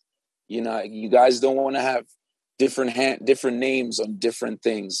tip. You guys don't want to have different names on different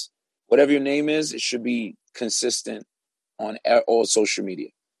things. Whatever your name is, it should be consistent on all social media.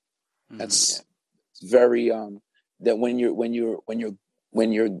 That's very that when they're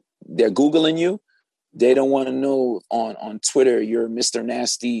Googling you, they don't want to know on Twitter you're Mr.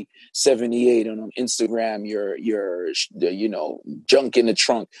 Nasty 78, and on Instagram you're junk in the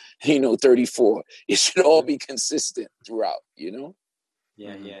trunk 34. It should all be consistent throughout. Yeah.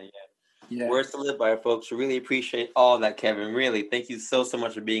 Words to live by, folks. We really appreciate all that, Kevin. Really, thank you so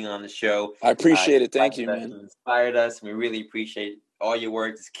much for being on the show. I appreciate it. Thank you, man. You inspired us. We really appreciate all your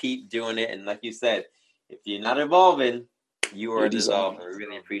work. Just keep doing it. And like you said, if you're not evolving, you are dissolving. We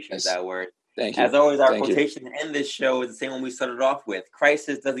really appreciate that word. Thank you. As always, our Thank you. quotation to end this show is the same one we started off with.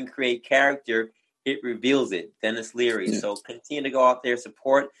 Crisis doesn't create character, it reveals it. Dennis Leary. Yeah. So continue to go out there,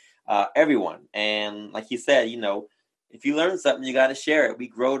 support everyone. And like you said, you know, if you learn something, you got to share it. We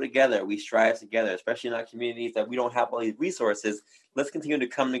grow together. We strive together, especially in our communities that we don't have all these resources. Let's continue to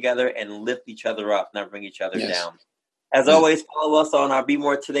come together and lift each other up, not bring each other down. As always, follow us on our Be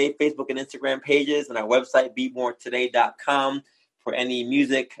More Today Facebook and Instagram pages and our website, BeMoreToday.com, for any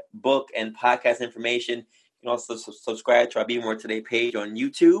music, book, and podcast information. You can also subscribe to our Be More Today page on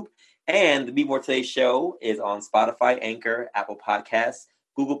YouTube. And the Be More Today show is on Spotify, Anchor, Apple Podcasts,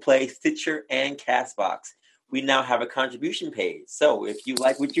 Google Play, Stitcher, and CastBox. We now have a contribution page. So if you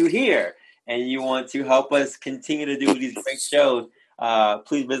like what you hear and you want to help us continue to do these great shows,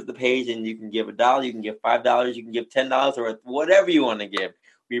 please visit the page and you can give $1, you can give $5, you can give $10, or whatever you want to give.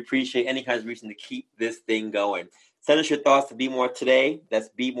 We appreciate any contribution to keep this thing going. Send us your thoughts to Be More Today. That's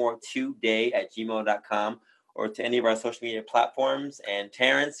BeMoreToday@gmail.com, or to any of our social media platforms. And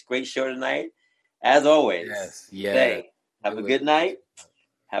Terrence, great show tonight. As always, have a good night.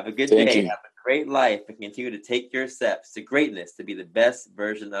 Have a good day. Have a great life, and continue to take your steps to greatness to be the best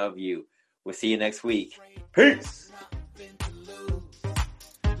version of you. We'll see you next week. Peace.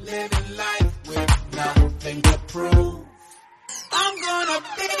 Living life with nothing to prove. I'm gonna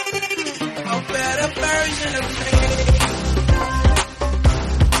be a better version of me.